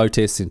these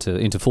protests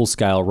into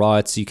full-scale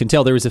riots, you can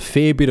tell there is a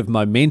fair bit of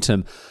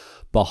momentum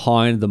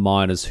behind the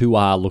miners who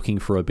are looking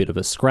for a bit of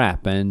a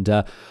scrap. And,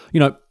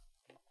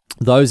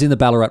 those in the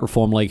Ballarat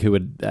Reform League who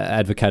had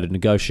advocated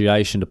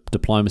negotiation,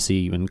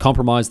 diplomacy and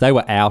compromise, they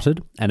were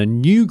outed, and a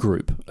new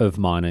group of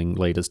mining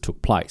leaders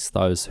took place,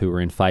 those who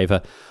were in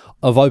favour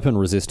of open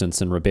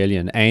resistance and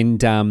rebellion. And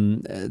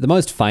the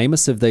most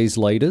famous of these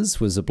leaders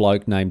was a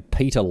bloke named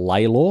Peter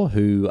Laylaw,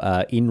 who,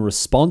 in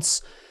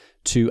response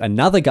to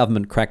another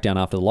government crackdown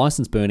after the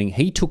licence burning,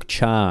 he took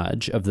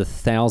charge of the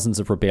thousands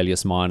of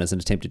rebellious miners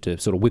and attempted to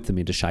sort of whip them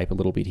into shape a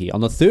little bit here.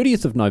 On the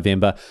 30th of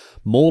November,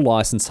 more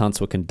licence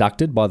hunts were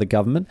conducted by the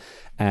government,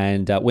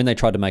 and when they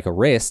tried to make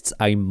arrests,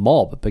 a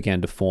mob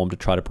began to form to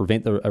try to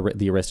prevent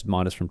the arrested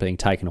miners from being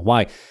taken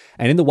away.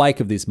 And in the wake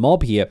of this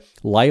mob here,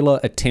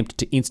 Layla attempted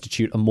to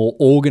institute a more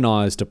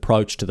organised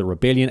approach to the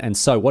rebellion, and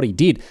so what he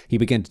did, he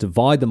began to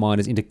divide the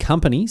miners into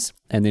companies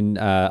and then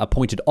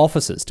appointed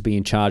officers to be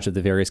in charge of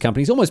the various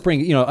companies, almost bring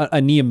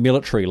a near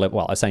military level.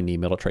 Well, I say near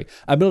military,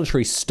 a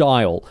military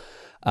style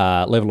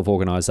level of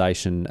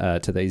organisation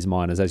to these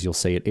miners. As you'll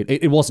see,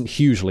 it wasn't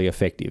hugely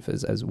effective,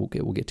 as we'll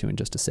get to in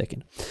just a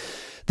second.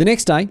 The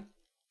next day,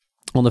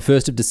 on the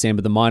 1st of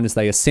December, the miners,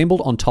 they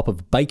assembled on top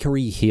of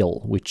Bakery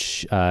Hill,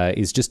 which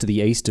is just to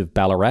the east of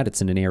Ballarat.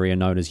 It's in an area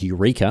known as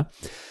Eureka.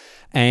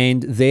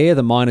 And there,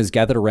 the miners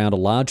gathered around a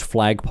large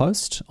flag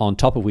post, on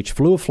top of which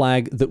flew a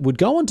flag that would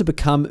go on to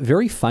become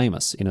very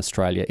famous in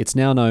Australia. It's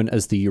now known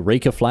as the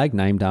Eureka flag,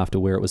 named after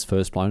where it was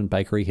first blown in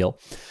Bakery Hill.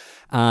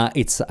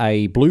 It's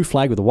a blue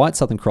flag with a white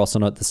Southern Cross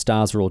on it. The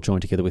stars are all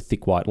joined together with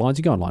thick white lines.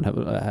 You go online,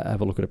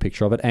 have a look at a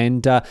picture of it.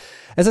 And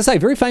as I say,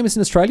 very famous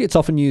in Australia. It's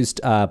often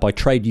used by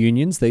trade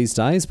unions these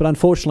days, but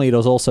unfortunately it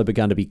has also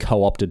begun to be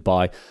co-opted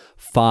by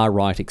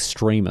far-right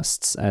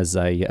extremists as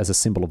a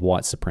symbol of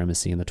white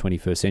supremacy in the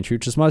 21st century,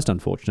 which is most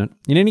unfortunate.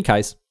 In any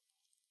case,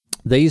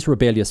 these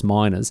rebellious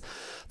miners,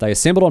 they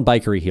assembled on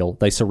Bakery Hill,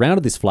 they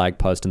surrounded this flag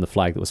post and the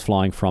flag that was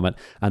flying from it,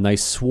 and they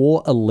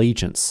swore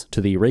allegiance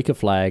to the Eureka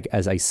flag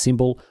as a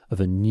symbol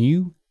of a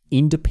new,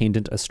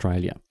 independent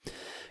Australia.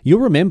 You'll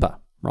remember,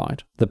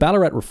 right, the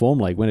Ballarat Reform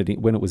League, when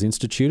it was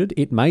instituted,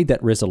 it made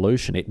that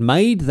resolution, it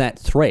made that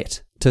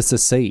threat to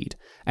secede,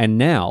 and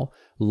now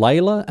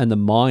Layla and the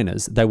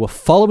miners, they were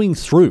following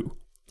through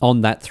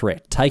on that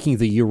threat, taking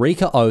the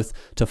Eureka Oath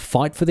to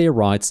fight for their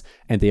rights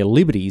and their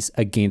liberties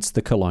against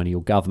the colonial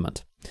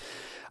government.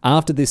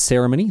 After this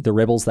ceremony, the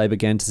rebels, they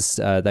began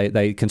to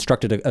they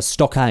constructed a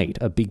stockade,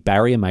 a big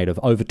barrier made of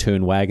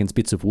overturned wagons,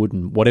 bits of wood,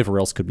 and whatever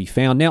else could be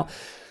found. Now,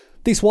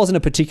 this wasn't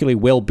a particularly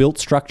well-built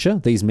structure.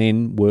 These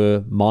men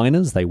were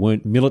miners; they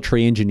weren't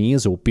military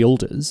engineers or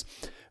builders.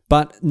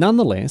 But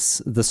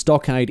nonetheless, the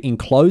stockade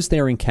enclosed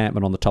their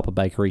encampment on the top of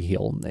Bakery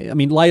Hill. I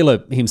mean,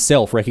 Layla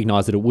himself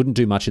recognised that it wouldn't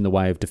do much in the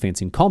way of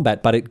defence in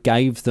combat, but it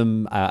gave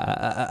them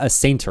a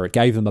centre, it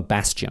gave them a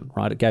bastion,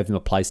 right? It gave them a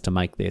place to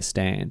make their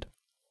stand.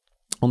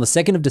 On the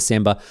 2nd of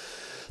December,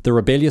 the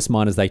rebellious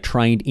miners, they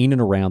trained in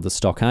and around the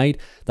stockade.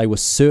 They were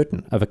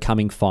certain of a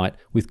coming fight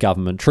with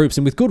government troops,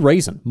 and with good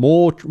reason.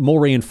 More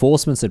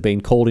reinforcements had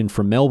been called in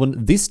from Melbourne,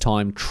 this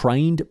time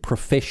trained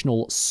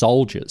professional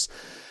soldiers.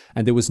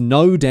 And there was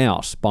no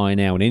doubt by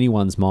now in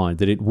anyone's mind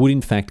that it would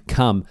in fact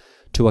come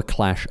to a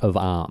clash of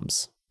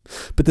arms.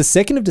 But the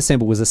 2nd of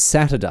December was a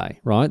Saturday,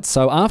 right?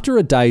 So after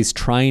a day's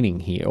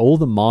training here, all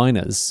the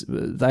miners,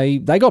 they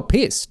got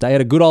pissed. They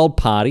had a good old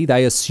party.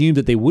 They assumed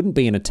that there wouldn't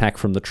be an attack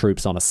from the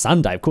troops on a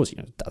Sunday. Of course,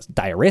 it's a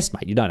day of rest,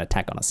 mate. You don't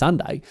attack on a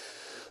Sunday.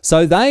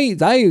 So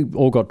they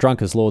all got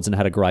drunk as lords and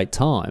had a great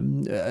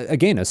time,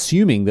 again,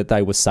 assuming that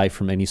they were safe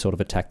from any sort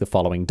of attack the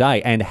following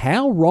day. And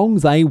how wrong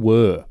they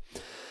were.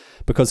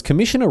 Because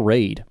Commissioner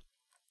Reid,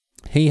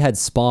 he had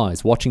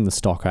spies watching the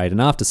stockade,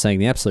 and after seeing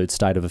the absolute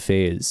state of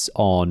affairs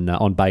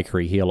on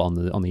Bakery Hill on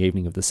the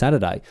evening of the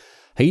Saturday,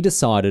 he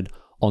decided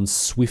on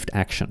swift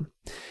action.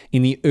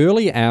 In the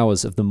early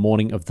hours of the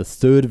morning of the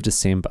 3rd of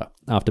December,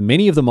 after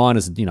many of the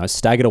miners,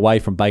 staggered away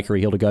from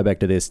Bakery Hill to go back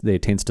to their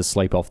tents to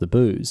sleep off the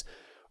booze,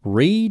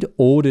 Reid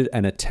ordered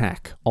an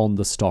attack on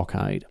the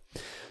stockade.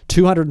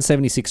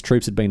 276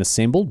 troops had been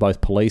assembled, both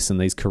police and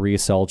these career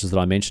soldiers that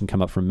I mentioned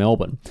come up from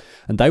Melbourne,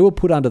 and they were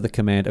put under the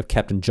command of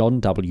Captain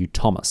John W.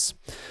 Thomas.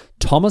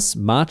 Thomas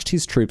marched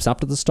his troops up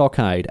to the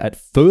stockade at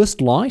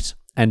first light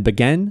and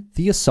began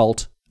the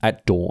assault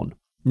at dawn.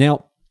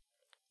 Now,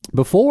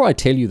 before I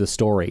tell you the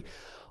story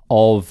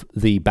of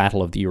the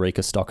Battle of the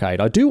Eureka Stockade,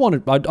 I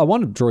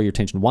want to draw your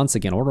attention once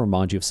again. I want to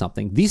remind you of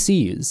something. This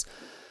is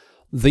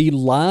the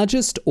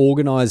largest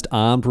organised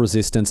armed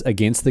resistance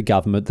against the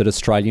government that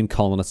Australian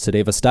colonists had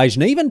ever staged.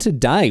 And even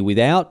today,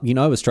 without,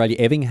 Australia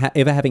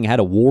ever having had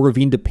a war of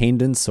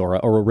independence or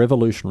a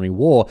revolutionary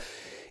war,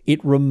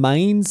 it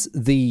remains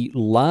the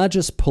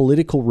largest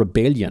political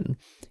rebellion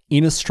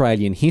in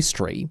Australian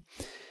history.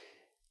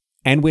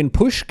 And when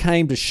push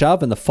came to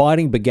shove and the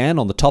fighting began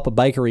on the top of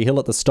Bakery Hill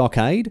at the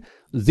stockade,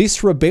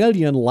 this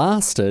rebellion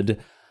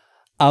lasted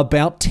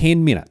about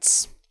 10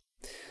 minutes.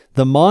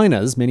 The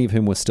miners, many of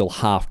whom were still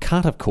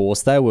half-cut, of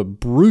course, they were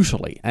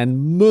brutally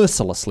and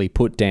mercilessly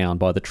put down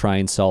by the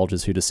trained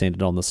soldiers who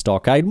descended on the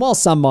stockade. And while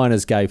some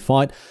miners gave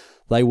fight,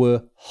 they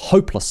were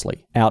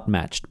hopelessly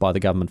outmatched by the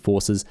government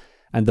forces,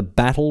 and the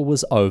battle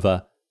was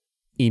over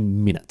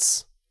in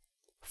minutes.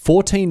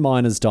 14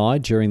 miners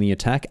died during the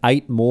attack,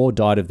 8 more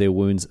died of their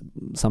wounds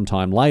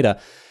sometime later,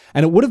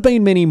 and it would have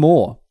been many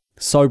more.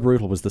 So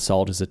brutal was the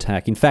soldiers'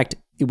 attack. In fact,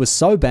 it was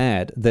so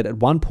bad that at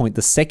one point,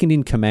 the second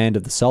in command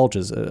of the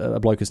soldiers, a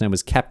bloke whose name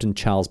was Captain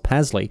Charles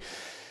Pasley,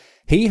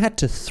 he had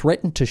to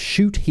threaten to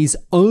shoot his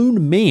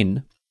own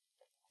men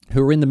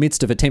who were in the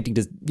midst of attempting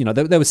to,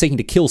 they were seeking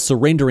to kill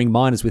surrendering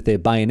miners with their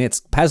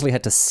bayonets. Pasley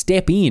had to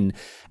step in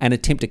and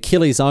attempt to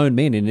kill his own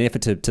men in an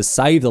effort to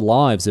save the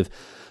lives of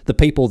the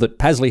people that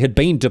Pasley had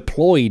been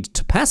deployed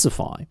to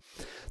pacify.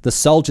 The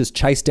soldiers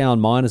chased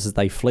down miners as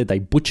they fled. They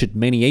butchered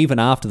many even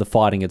after the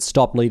fighting had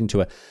stopped, leading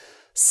to a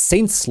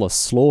senseless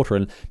slaughter.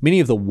 And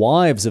many of the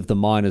wives of the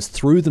miners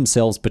threw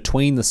themselves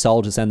between the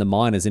soldiers and the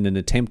miners in an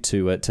attempt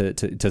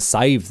to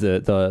save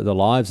the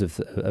lives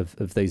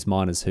of these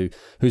miners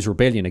whose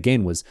rebellion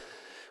again was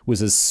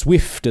as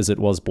swift as it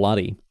was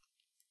bloody.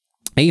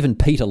 Even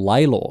Peter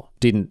Laylaw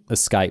didn't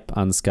escape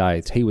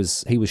unscathed. He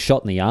was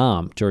shot in the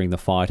arm during the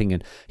fighting,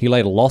 and he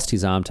later lost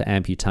his arm to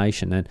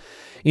amputation. And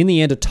in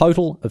the end, a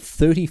total of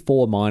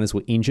 34 miners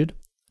were injured,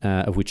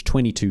 of which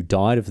 22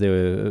 died of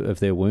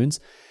their wounds,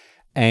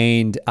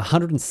 and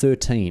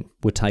 113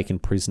 were taken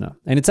prisoner.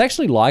 And it's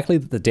actually likely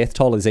that the death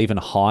toll is even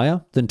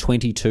higher than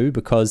 22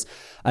 because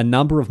a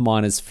number of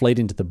miners fled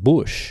into the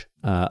bush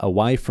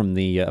away from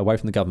the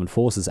government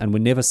forces and were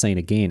never seen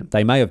again.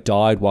 They may have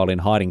died while in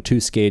hiding, too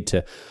scared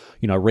to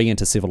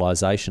re-enter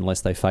civilization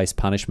lest they face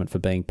punishment for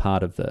being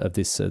part of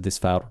this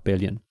failed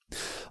rebellion.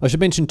 I should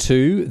mention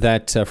too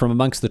that from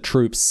amongst the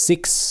troops,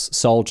 6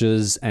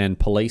 soldiers and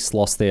police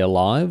lost their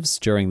lives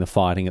during the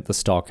fighting at the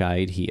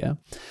stockade here.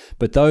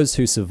 But those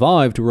who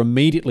survived were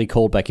immediately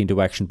called back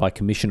into action by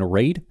Commissioner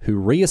Reid, who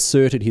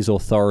reasserted his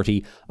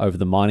authority over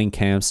the mining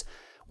camps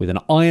with an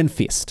iron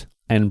fist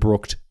and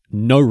brooked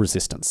no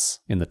resistance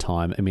in the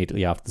time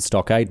immediately after the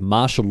stockade.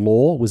 Martial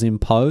law was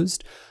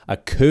imposed, a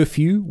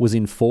curfew was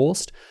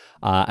enforced,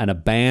 and a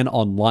ban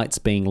on lights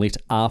being lit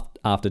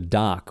after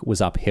dark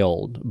was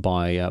upheld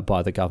by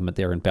the government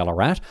there in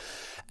Ballarat.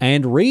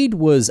 And Reid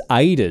was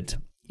aided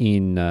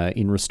in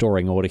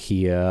restoring order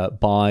here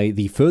by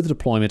the further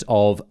deployment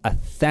of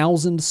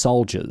 1,000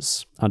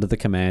 soldiers under the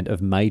command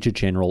of Major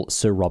General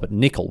Sir Robert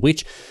Nicoll,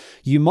 which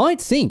you might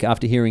think,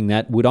 after hearing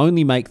that, would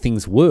only make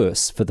things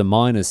worse for the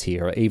miners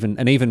here.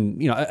 An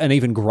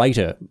even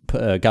greater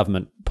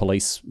government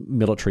police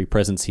military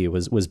presence here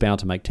was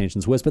bound to make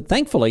tensions worse. But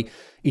thankfully,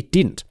 it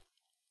didn't.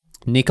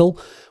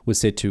 Nicoll was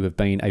said to have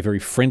been a very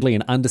friendly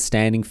and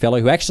understanding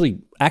fellow who actually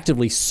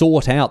actively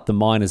sought out the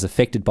miners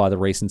affected by the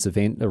recent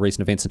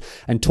events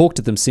and talked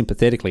to them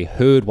sympathetically,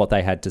 heard what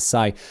they had to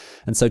say.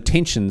 And so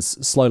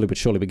tensions slowly but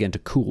surely began to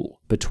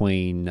cool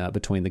between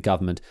the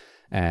government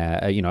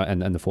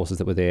and the forces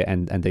that were there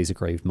and these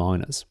aggrieved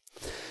miners.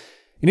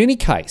 In any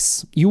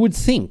case, you would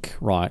think,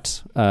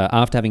 right,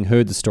 after having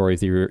heard the story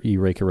of the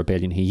Eureka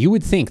Rebellion here, you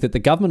would think that the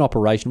government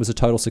operation was a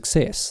total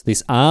success.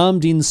 This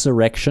armed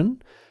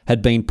insurrection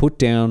had been put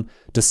down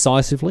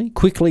decisively,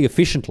 quickly,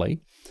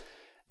 efficiently,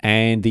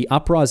 and the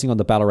uprising on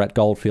the Ballarat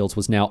goldfields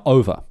was now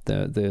over.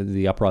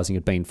 The uprising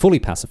had been fully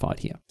pacified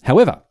here.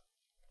 However,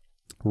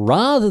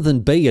 rather than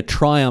be a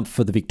triumph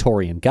for the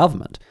Victorian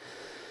government,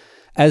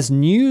 as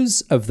news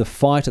of the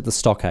fight at the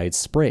stockade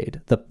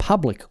spread, the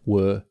public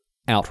were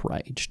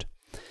outraged.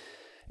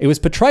 It was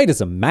portrayed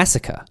as a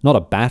massacre, not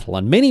a battle,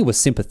 and many were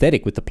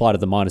sympathetic with the plight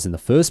of the miners in the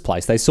first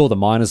place. They saw the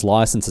miners'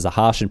 licence as a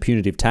harsh and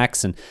punitive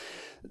tax, and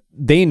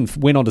then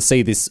went on to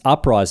see this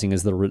uprising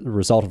as the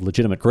result of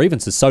legitimate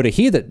grievances. So to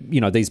hear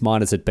that, these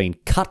miners had been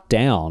cut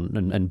down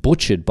and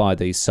butchered by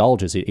these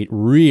soldiers, it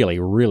really,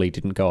 really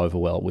didn't go over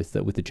well with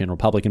the general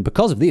public. And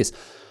because of this,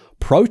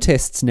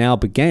 protests now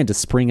began to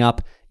spring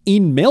up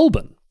in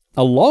Melbourne,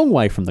 a long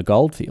way from the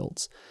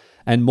goldfields.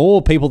 And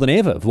more people than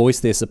ever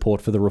voiced their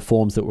support for the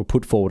reforms that were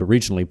put forward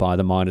originally by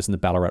the miners in the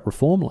Ballarat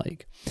Reform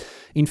League.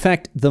 In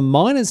fact, the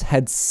miners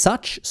had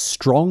such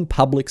strong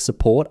public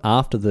support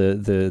after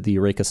the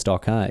Eureka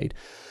stockade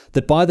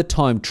that by the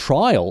time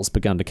trials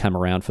began to come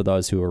around for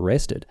those who were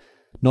arrested,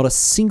 not a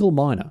single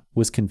miner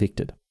was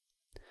convicted.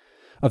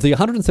 Of the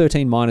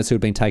 113 miners who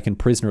had been taken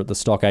prisoner at the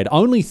stockade,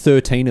 only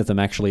 13 of them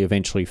actually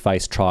eventually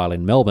faced trial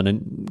in Melbourne.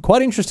 And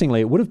quite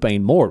interestingly, it would have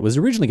been more. It was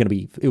originally going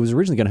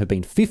to have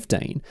been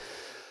 15.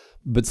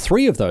 But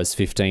 3 of those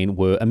 15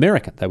 were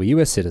American. They were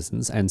US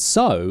citizens. And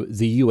so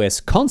the US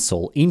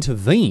consul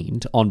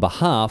intervened on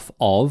behalf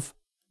of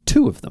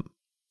 2 of them,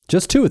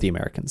 just 2 of the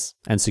Americans,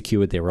 and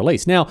secured their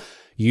release. Now,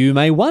 you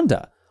may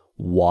wonder,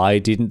 why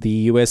didn't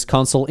the US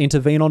consul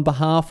intervene on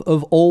behalf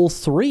of all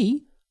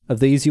 3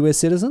 of these US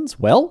citizens?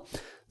 Well,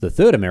 the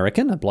 3rd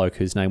American, a bloke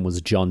whose name was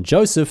John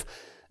Joseph,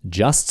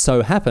 just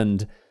so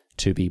happened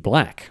to be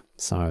black.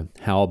 So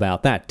how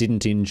about that?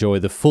 Didn't enjoy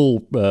the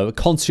full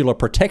consular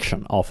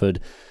protection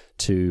offered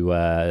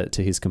to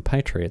his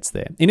compatriots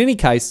there. In any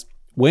case,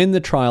 when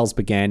the trials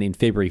began in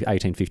February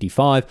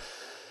 1855,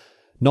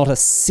 not a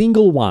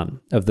single one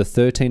of the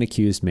 13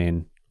 accused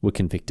men were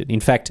convicted. In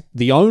fact,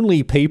 the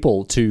only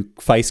people to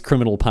face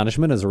criminal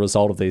punishment as a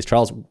result of these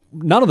trials,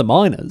 none of the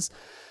miners.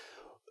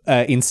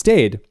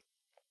 Instead,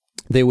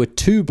 there were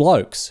 2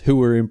 blokes who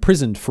were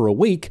imprisoned for a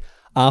week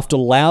after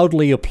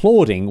loudly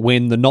applauding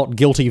when the not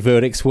guilty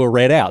verdicts were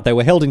read out. They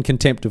were held in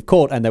contempt of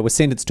court and they were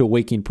sentenced to a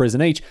week in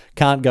prison each.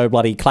 Can't go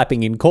bloody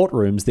clapping in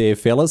courtrooms there,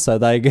 fellas. So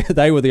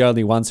they were the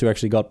only ones who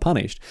actually got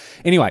punished.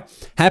 Anyway,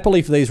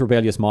 happily for these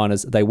rebellious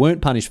miners, they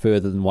weren't punished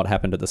further than what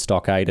happened at the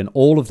stockade, and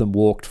all of them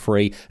walked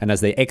free. And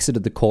as they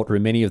exited the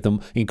courtroom, many of them,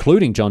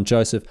 including John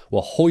Joseph,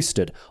 were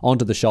hoisted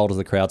onto the shoulders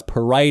of the crowds,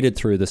 paraded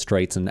through the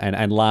streets,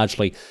 and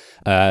largely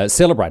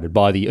celebrated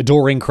by the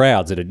adoring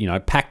crowds that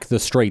had, packed the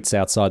streets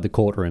outside the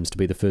courtrooms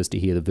to be the first to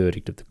hear the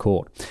verdict of the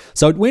court.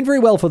 So it went very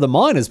well for the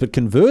miners, but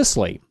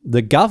conversely,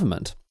 the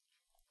government,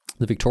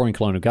 the Victorian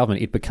colonial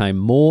government, it became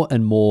more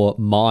and more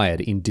mired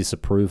in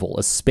disapproval,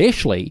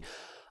 especially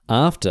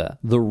after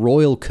the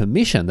Royal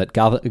Commission that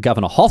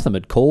Governor Hotham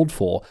had called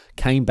for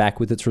came back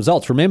with its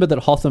results. Remember that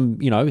Hotham,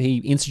 he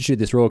instituted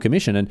this Royal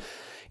Commission, and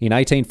in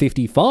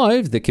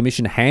 1855, the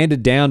commission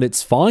handed down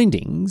its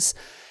findings.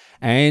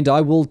 And I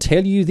will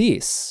tell you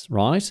this,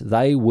 right?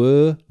 They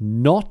were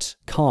not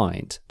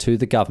kind to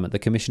the government. The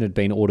commission had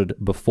been ordered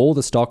before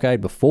the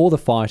stockade, before the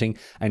fighting,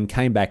 and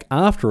came back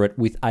after it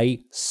with a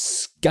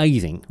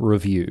scathing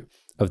review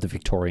of the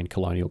Victorian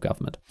colonial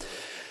government.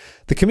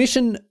 The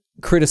commission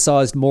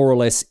criticised more or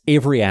less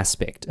every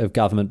aspect of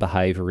government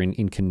behaviour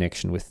in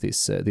connection with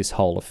this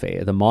whole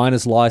affair. The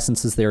miners'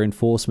 licences, their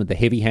enforcement, the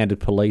heavy-handed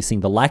policing,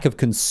 the lack of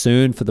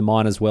concern for the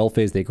miners'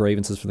 welfares, their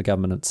grievances for the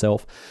government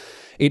itself.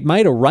 It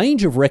made a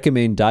range of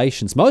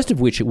recommendations, most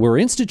of which were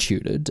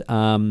instituted,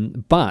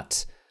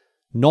 but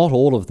not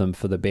all of them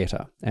for the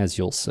better, as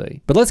you'll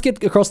see. But let's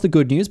get across the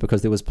good news,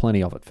 because there was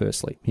plenty of it,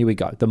 firstly. Here we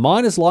go. The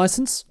miners'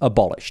 licence,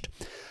 abolished.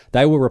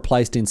 They were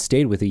replaced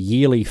instead with a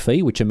yearly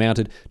fee, which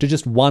amounted to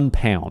just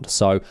 £1,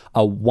 so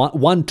a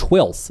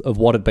 1/12 of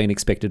what had been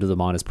expected of the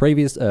miners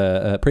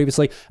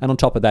previously, and on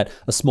top of that,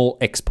 a small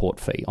export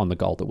fee on the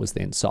gold that was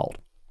then sold.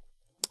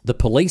 The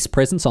police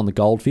presence on the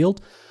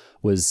goldfield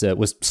was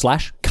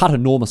cut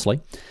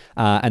enormously,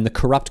 and the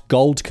corrupt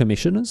gold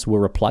commissioners were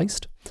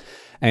replaced.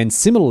 And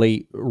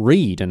similarly,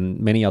 Reid and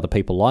many other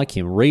people like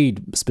him,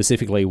 Reid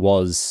specifically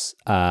was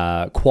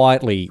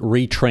quietly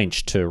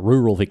retrenched to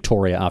rural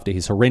Victoria after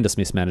his horrendous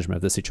mismanagement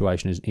of the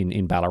situation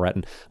in Ballarat,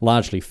 and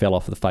largely fell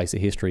off the face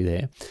of history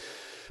there.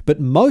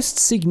 But most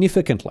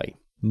significantly,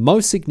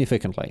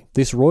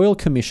 this Royal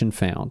Commission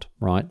found,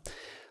 right,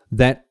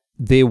 that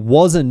there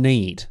was a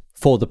need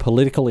for the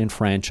political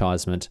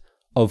enfranchisement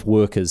of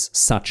workers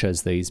such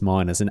as these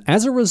miners. And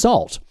as a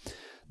result,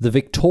 the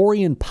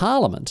Victorian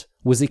Parliament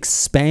was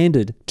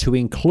expanded to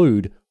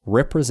include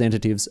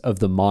representatives of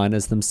the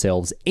miners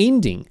themselves,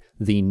 ending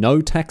the no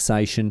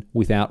taxation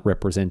without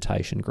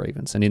representation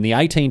grievance. And in the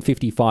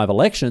 1855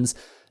 elections,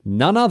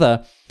 none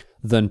other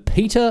than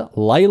Peter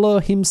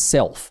Lalor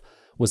himself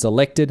was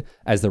elected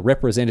as the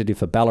representative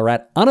for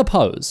Ballarat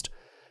unopposed,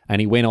 and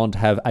he went on to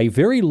have a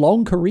very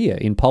long career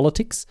in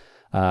politics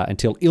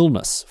until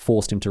illness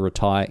forced him to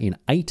retire in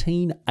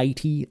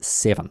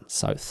 1887.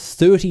 So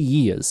 30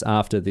 years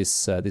after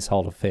this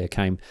whole affair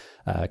came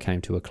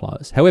to a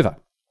close. However,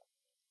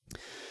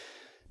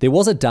 there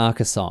was a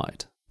darker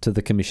side to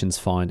the Commission's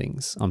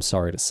findings, I'm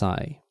sorry to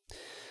say.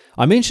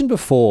 I mentioned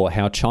before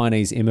how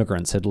Chinese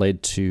immigrants had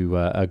led to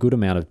a good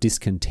amount of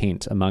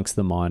discontent amongst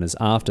the miners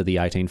after the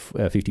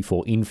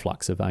 1854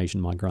 influx of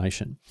Asian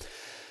migration.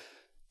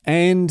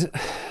 And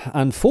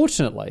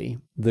unfortunately,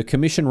 the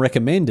Commission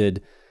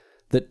recommended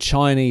that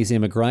Chinese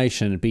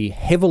immigration be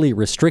heavily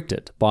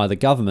restricted by the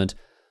government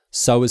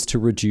so as to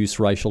reduce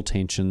racial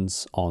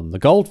tensions on the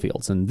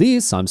goldfields. And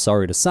this, I'm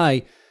sorry to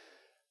say,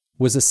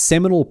 was a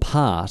seminal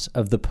part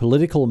of the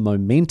political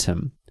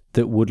momentum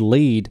that would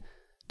lead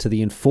to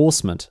the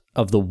enforcement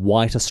of the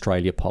White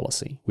Australia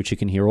policy, which you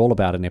can hear all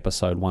about in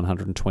episode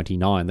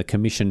 129. The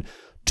Commission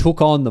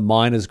took on the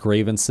miners'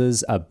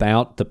 grievances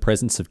about the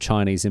presence of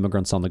Chinese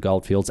immigrants on the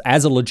goldfields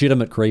as a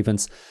legitimate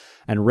grievance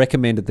and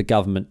recommended the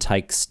government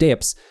take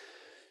steps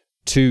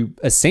to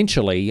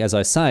essentially, as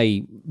I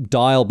say,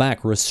 dial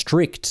back,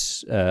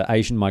 restrict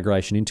Asian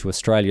migration into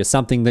Australia,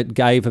 something that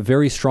gave a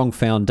very strong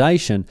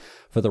foundation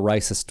for the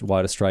racist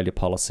White Australia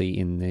policy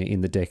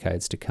in the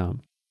decades to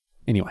come.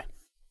 Anyway,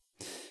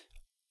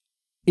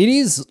 it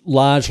is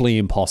largely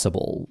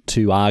impossible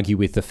to argue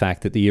with the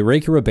fact that the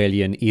Eureka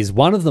Rebellion is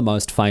one of the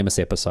most famous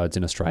episodes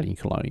in Australian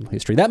colonial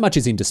history. That much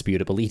is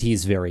indisputable. It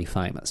is very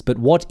famous. But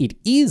what it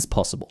is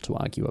possible to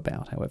argue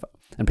about, however,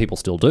 and people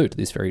still do to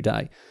this very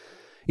day,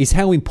 is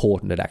how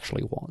important it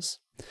actually was.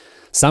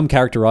 Some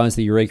characterise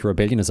the Eureka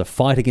Rebellion as a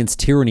fight against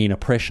tyranny and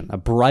oppression, a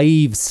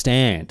brave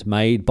stand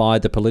made by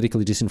the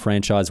politically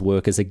disenfranchised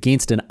workers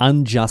against an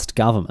unjust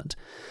government.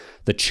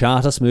 The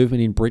Chartist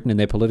movement in Britain and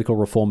their political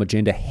reform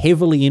agenda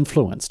heavily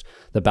influenced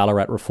the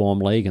Ballarat Reform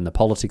League and the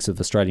politics of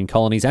Australian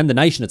colonies and the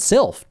nation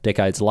itself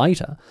decades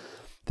later.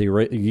 The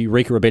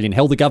Eureka Rebellion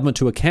held the government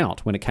to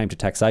account when it came to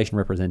taxation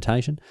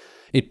representation.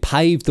 It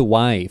paved the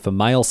way for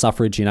male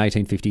suffrage in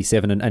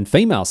 1857 and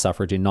female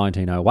suffrage in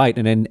 1908.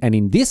 And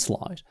in this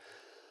light,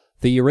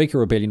 the Eureka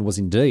Rebellion was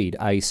indeed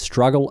a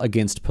struggle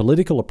against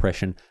political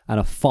oppression and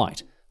a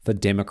fight for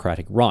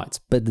democratic rights.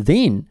 But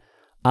then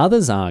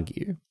others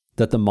argue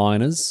that the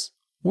miners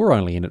were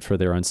only in it for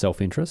their own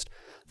self-interest.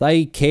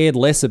 They cared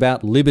less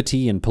about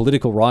liberty and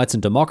political rights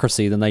and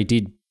democracy than they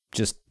did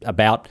just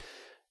about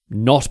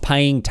not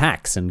paying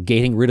tax and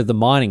getting rid of the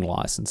mining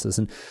licenses.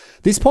 And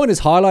this point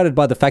is highlighted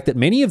by the fact that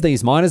many of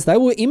these miners, they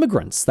were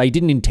immigrants. They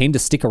didn't intend to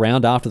stick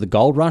around after the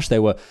gold rush. They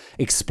were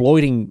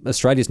exploiting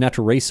Australia's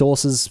natural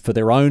resources for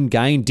their own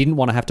gain, didn't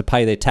want to have to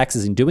pay their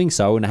taxes in doing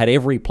so, and had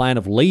every plan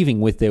of leaving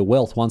with their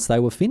wealth once they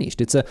were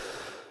finished. It's a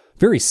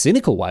very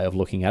cynical way of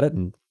looking at it,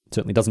 and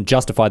certainly doesn't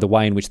justify the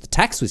way in which the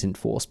tax was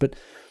enforced, but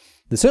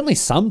there's certainly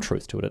some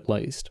truth to it at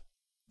least.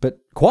 But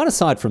quite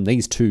aside from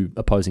these two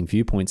opposing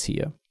viewpoints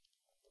here,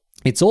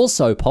 it's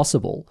also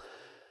possible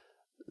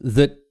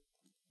that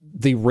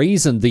the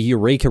reason the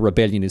Eureka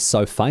Rebellion is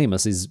so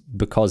famous is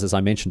because, as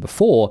I mentioned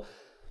before,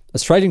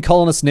 Australian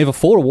colonists never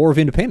fought a war of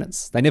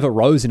independence. They never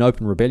rose in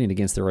open rebellion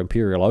against their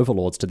imperial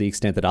overlords to the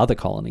extent that other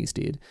colonies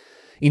did.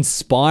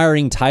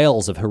 Inspiring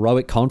tales of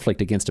heroic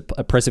conflict against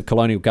oppressive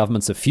colonial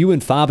governments are few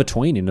and far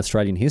between in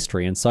Australian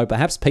history, and so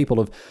perhaps people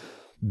have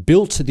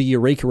built the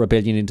Eureka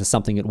Rebellion into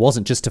something it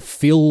wasn't, just to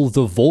fill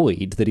the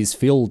void that is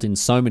filled in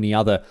so many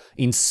other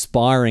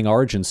inspiring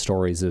origin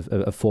stories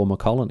of former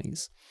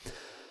colonies.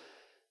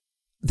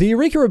 The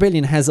Eureka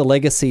Rebellion has a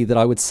legacy that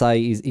I would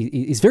say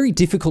is very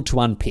difficult to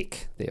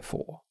unpick,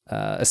 therefore,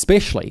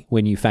 especially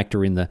when you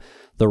factor in the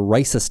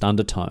racist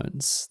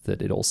undertones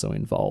that it also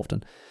involved.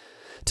 And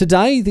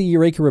today, the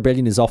Eureka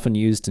Rebellion is often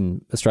used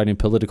in Australian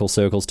political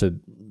circles to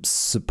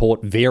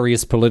support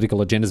various political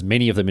agendas,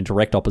 many of them in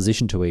direct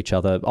opposition to each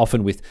other,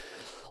 often with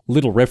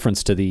little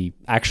reference to the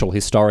actual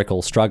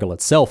historical struggle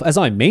itself. As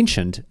I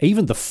mentioned,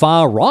 even the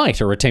far right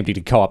are attempting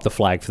to co-opt the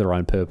flag for their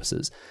own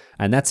purposes.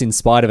 And that's in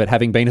spite of it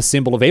having been a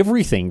symbol of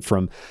everything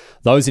from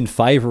those in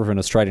favour of an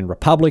Australian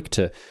republic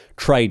to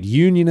trade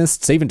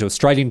unionists, even to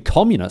Australian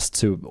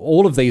communists, who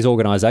all of these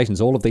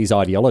organisations, all of these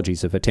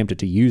ideologies have attempted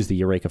to use the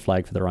Eureka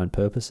flag for their own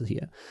purposes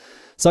here.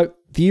 So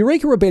the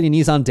Eureka Rebellion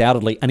is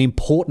undoubtedly an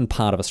important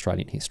part of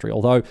Australian history,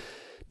 although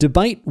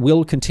debate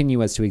will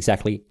continue as to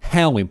exactly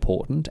how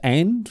important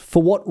and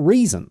for what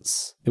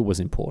reasons it was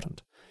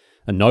important.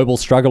 A noble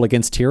struggle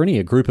against tyranny,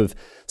 a group of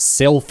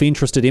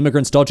self-interested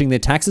immigrants dodging their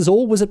taxes,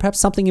 or was it perhaps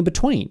something in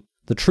between?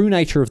 The true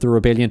nature of the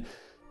rebellion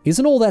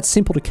isn't all that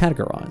simple to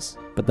categorise,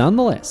 but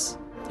nonetheless,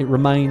 it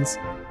remains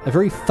a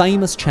very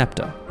famous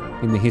chapter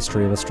in the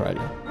history of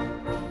Australia.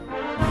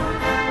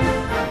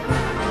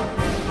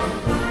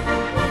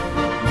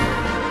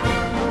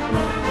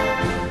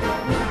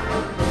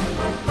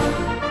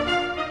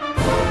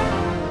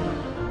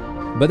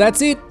 But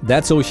that's it.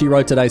 That's all she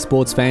wrote today,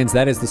 sports fans.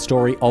 That is the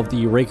story of the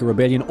Eureka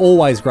Rebellion.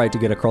 Always great to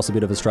get across a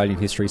bit of Australian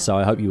history, so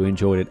I hope you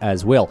enjoyed it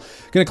as well.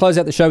 Going to close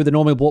out the show with the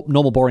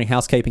normal boring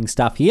housekeeping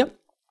stuff here.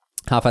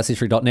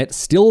 halfarsedhistory.net,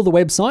 still the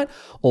website,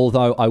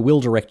 although I will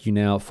direct you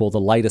now for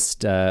the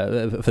latest,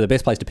 for the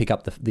best place to pick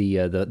up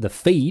the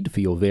feed for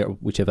your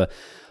whichever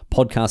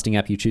podcasting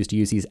app you choose to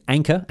use is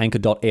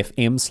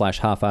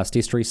anchor.fm/half-arsed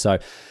history. So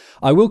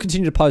I will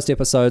continue to post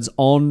episodes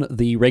on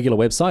the regular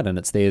website, and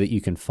it's there that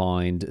you can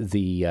find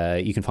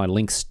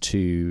links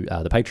to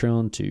the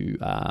Patreon, to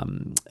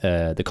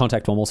the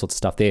contact form, all sorts of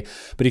stuff there.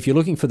 But if you're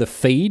looking for the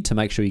feed to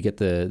make sure you get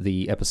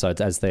the episodes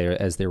as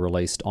they're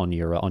released on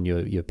your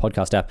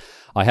podcast app,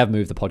 I have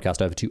moved the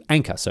podcast over to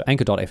Anchor, so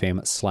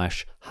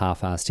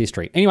anchor.fm/half-arsed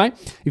history. Anyway,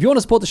 if you want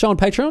to support the show on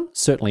Patreon,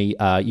 certainly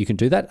you can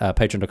do that.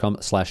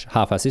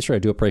 Patreon.com/half-arsed history. I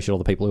do appreciate all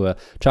the people who are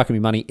chucking me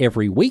money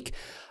every week.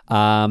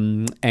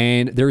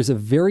 And there is a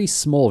very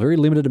small, very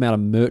limited amount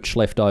of merch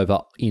left over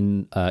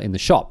in the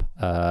shop.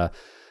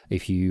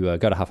 If you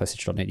go to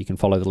halfarsedhistory.net, you can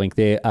follow the link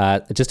there.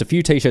 Just a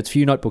few t-shirts,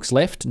 few notebooks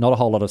left, not a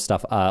whole lot of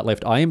stuff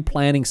left. I am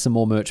planning some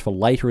more merch for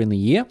later in the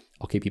year.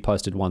 I'll keep you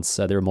posted once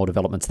there are more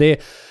developments there.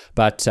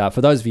 But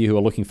for those of you who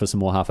are looking for some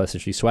more Half-Arsed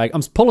History swag,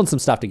 I'm pulling some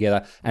stuff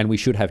together, and we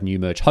should have new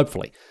merch,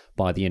 hopefully,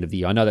 by the end of the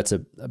year. I know that's a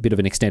bit of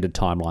an extended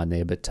timeline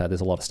there, but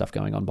there's a lot of stuff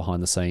going on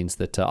behind the scenes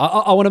that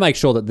I want to make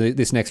sure that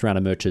this next round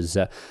of merch has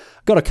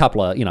got a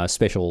couple of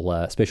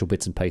special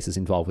bits and pieces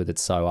involved with it.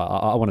 So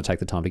I want to take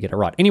the time to get it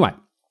right. Anyway,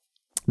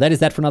 that is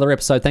that for another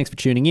episode. Thanks for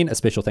tuning in. A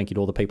special thank you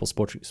to all the people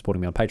supporting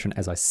me on Patreon,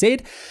 as I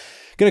said.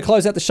 Going to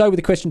close out the show with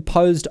a question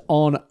posed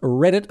on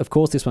Reddit. Of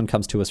course, this one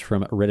comes to us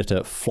from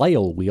Redditor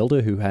Flail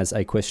Wielder, who has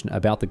a question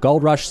about the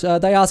gold rush.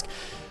 They ask,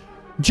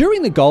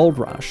 during the gold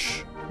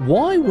rush,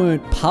 why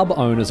weren't pub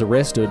owners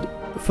arrested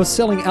for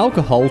selling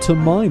alcohol to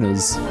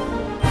minors?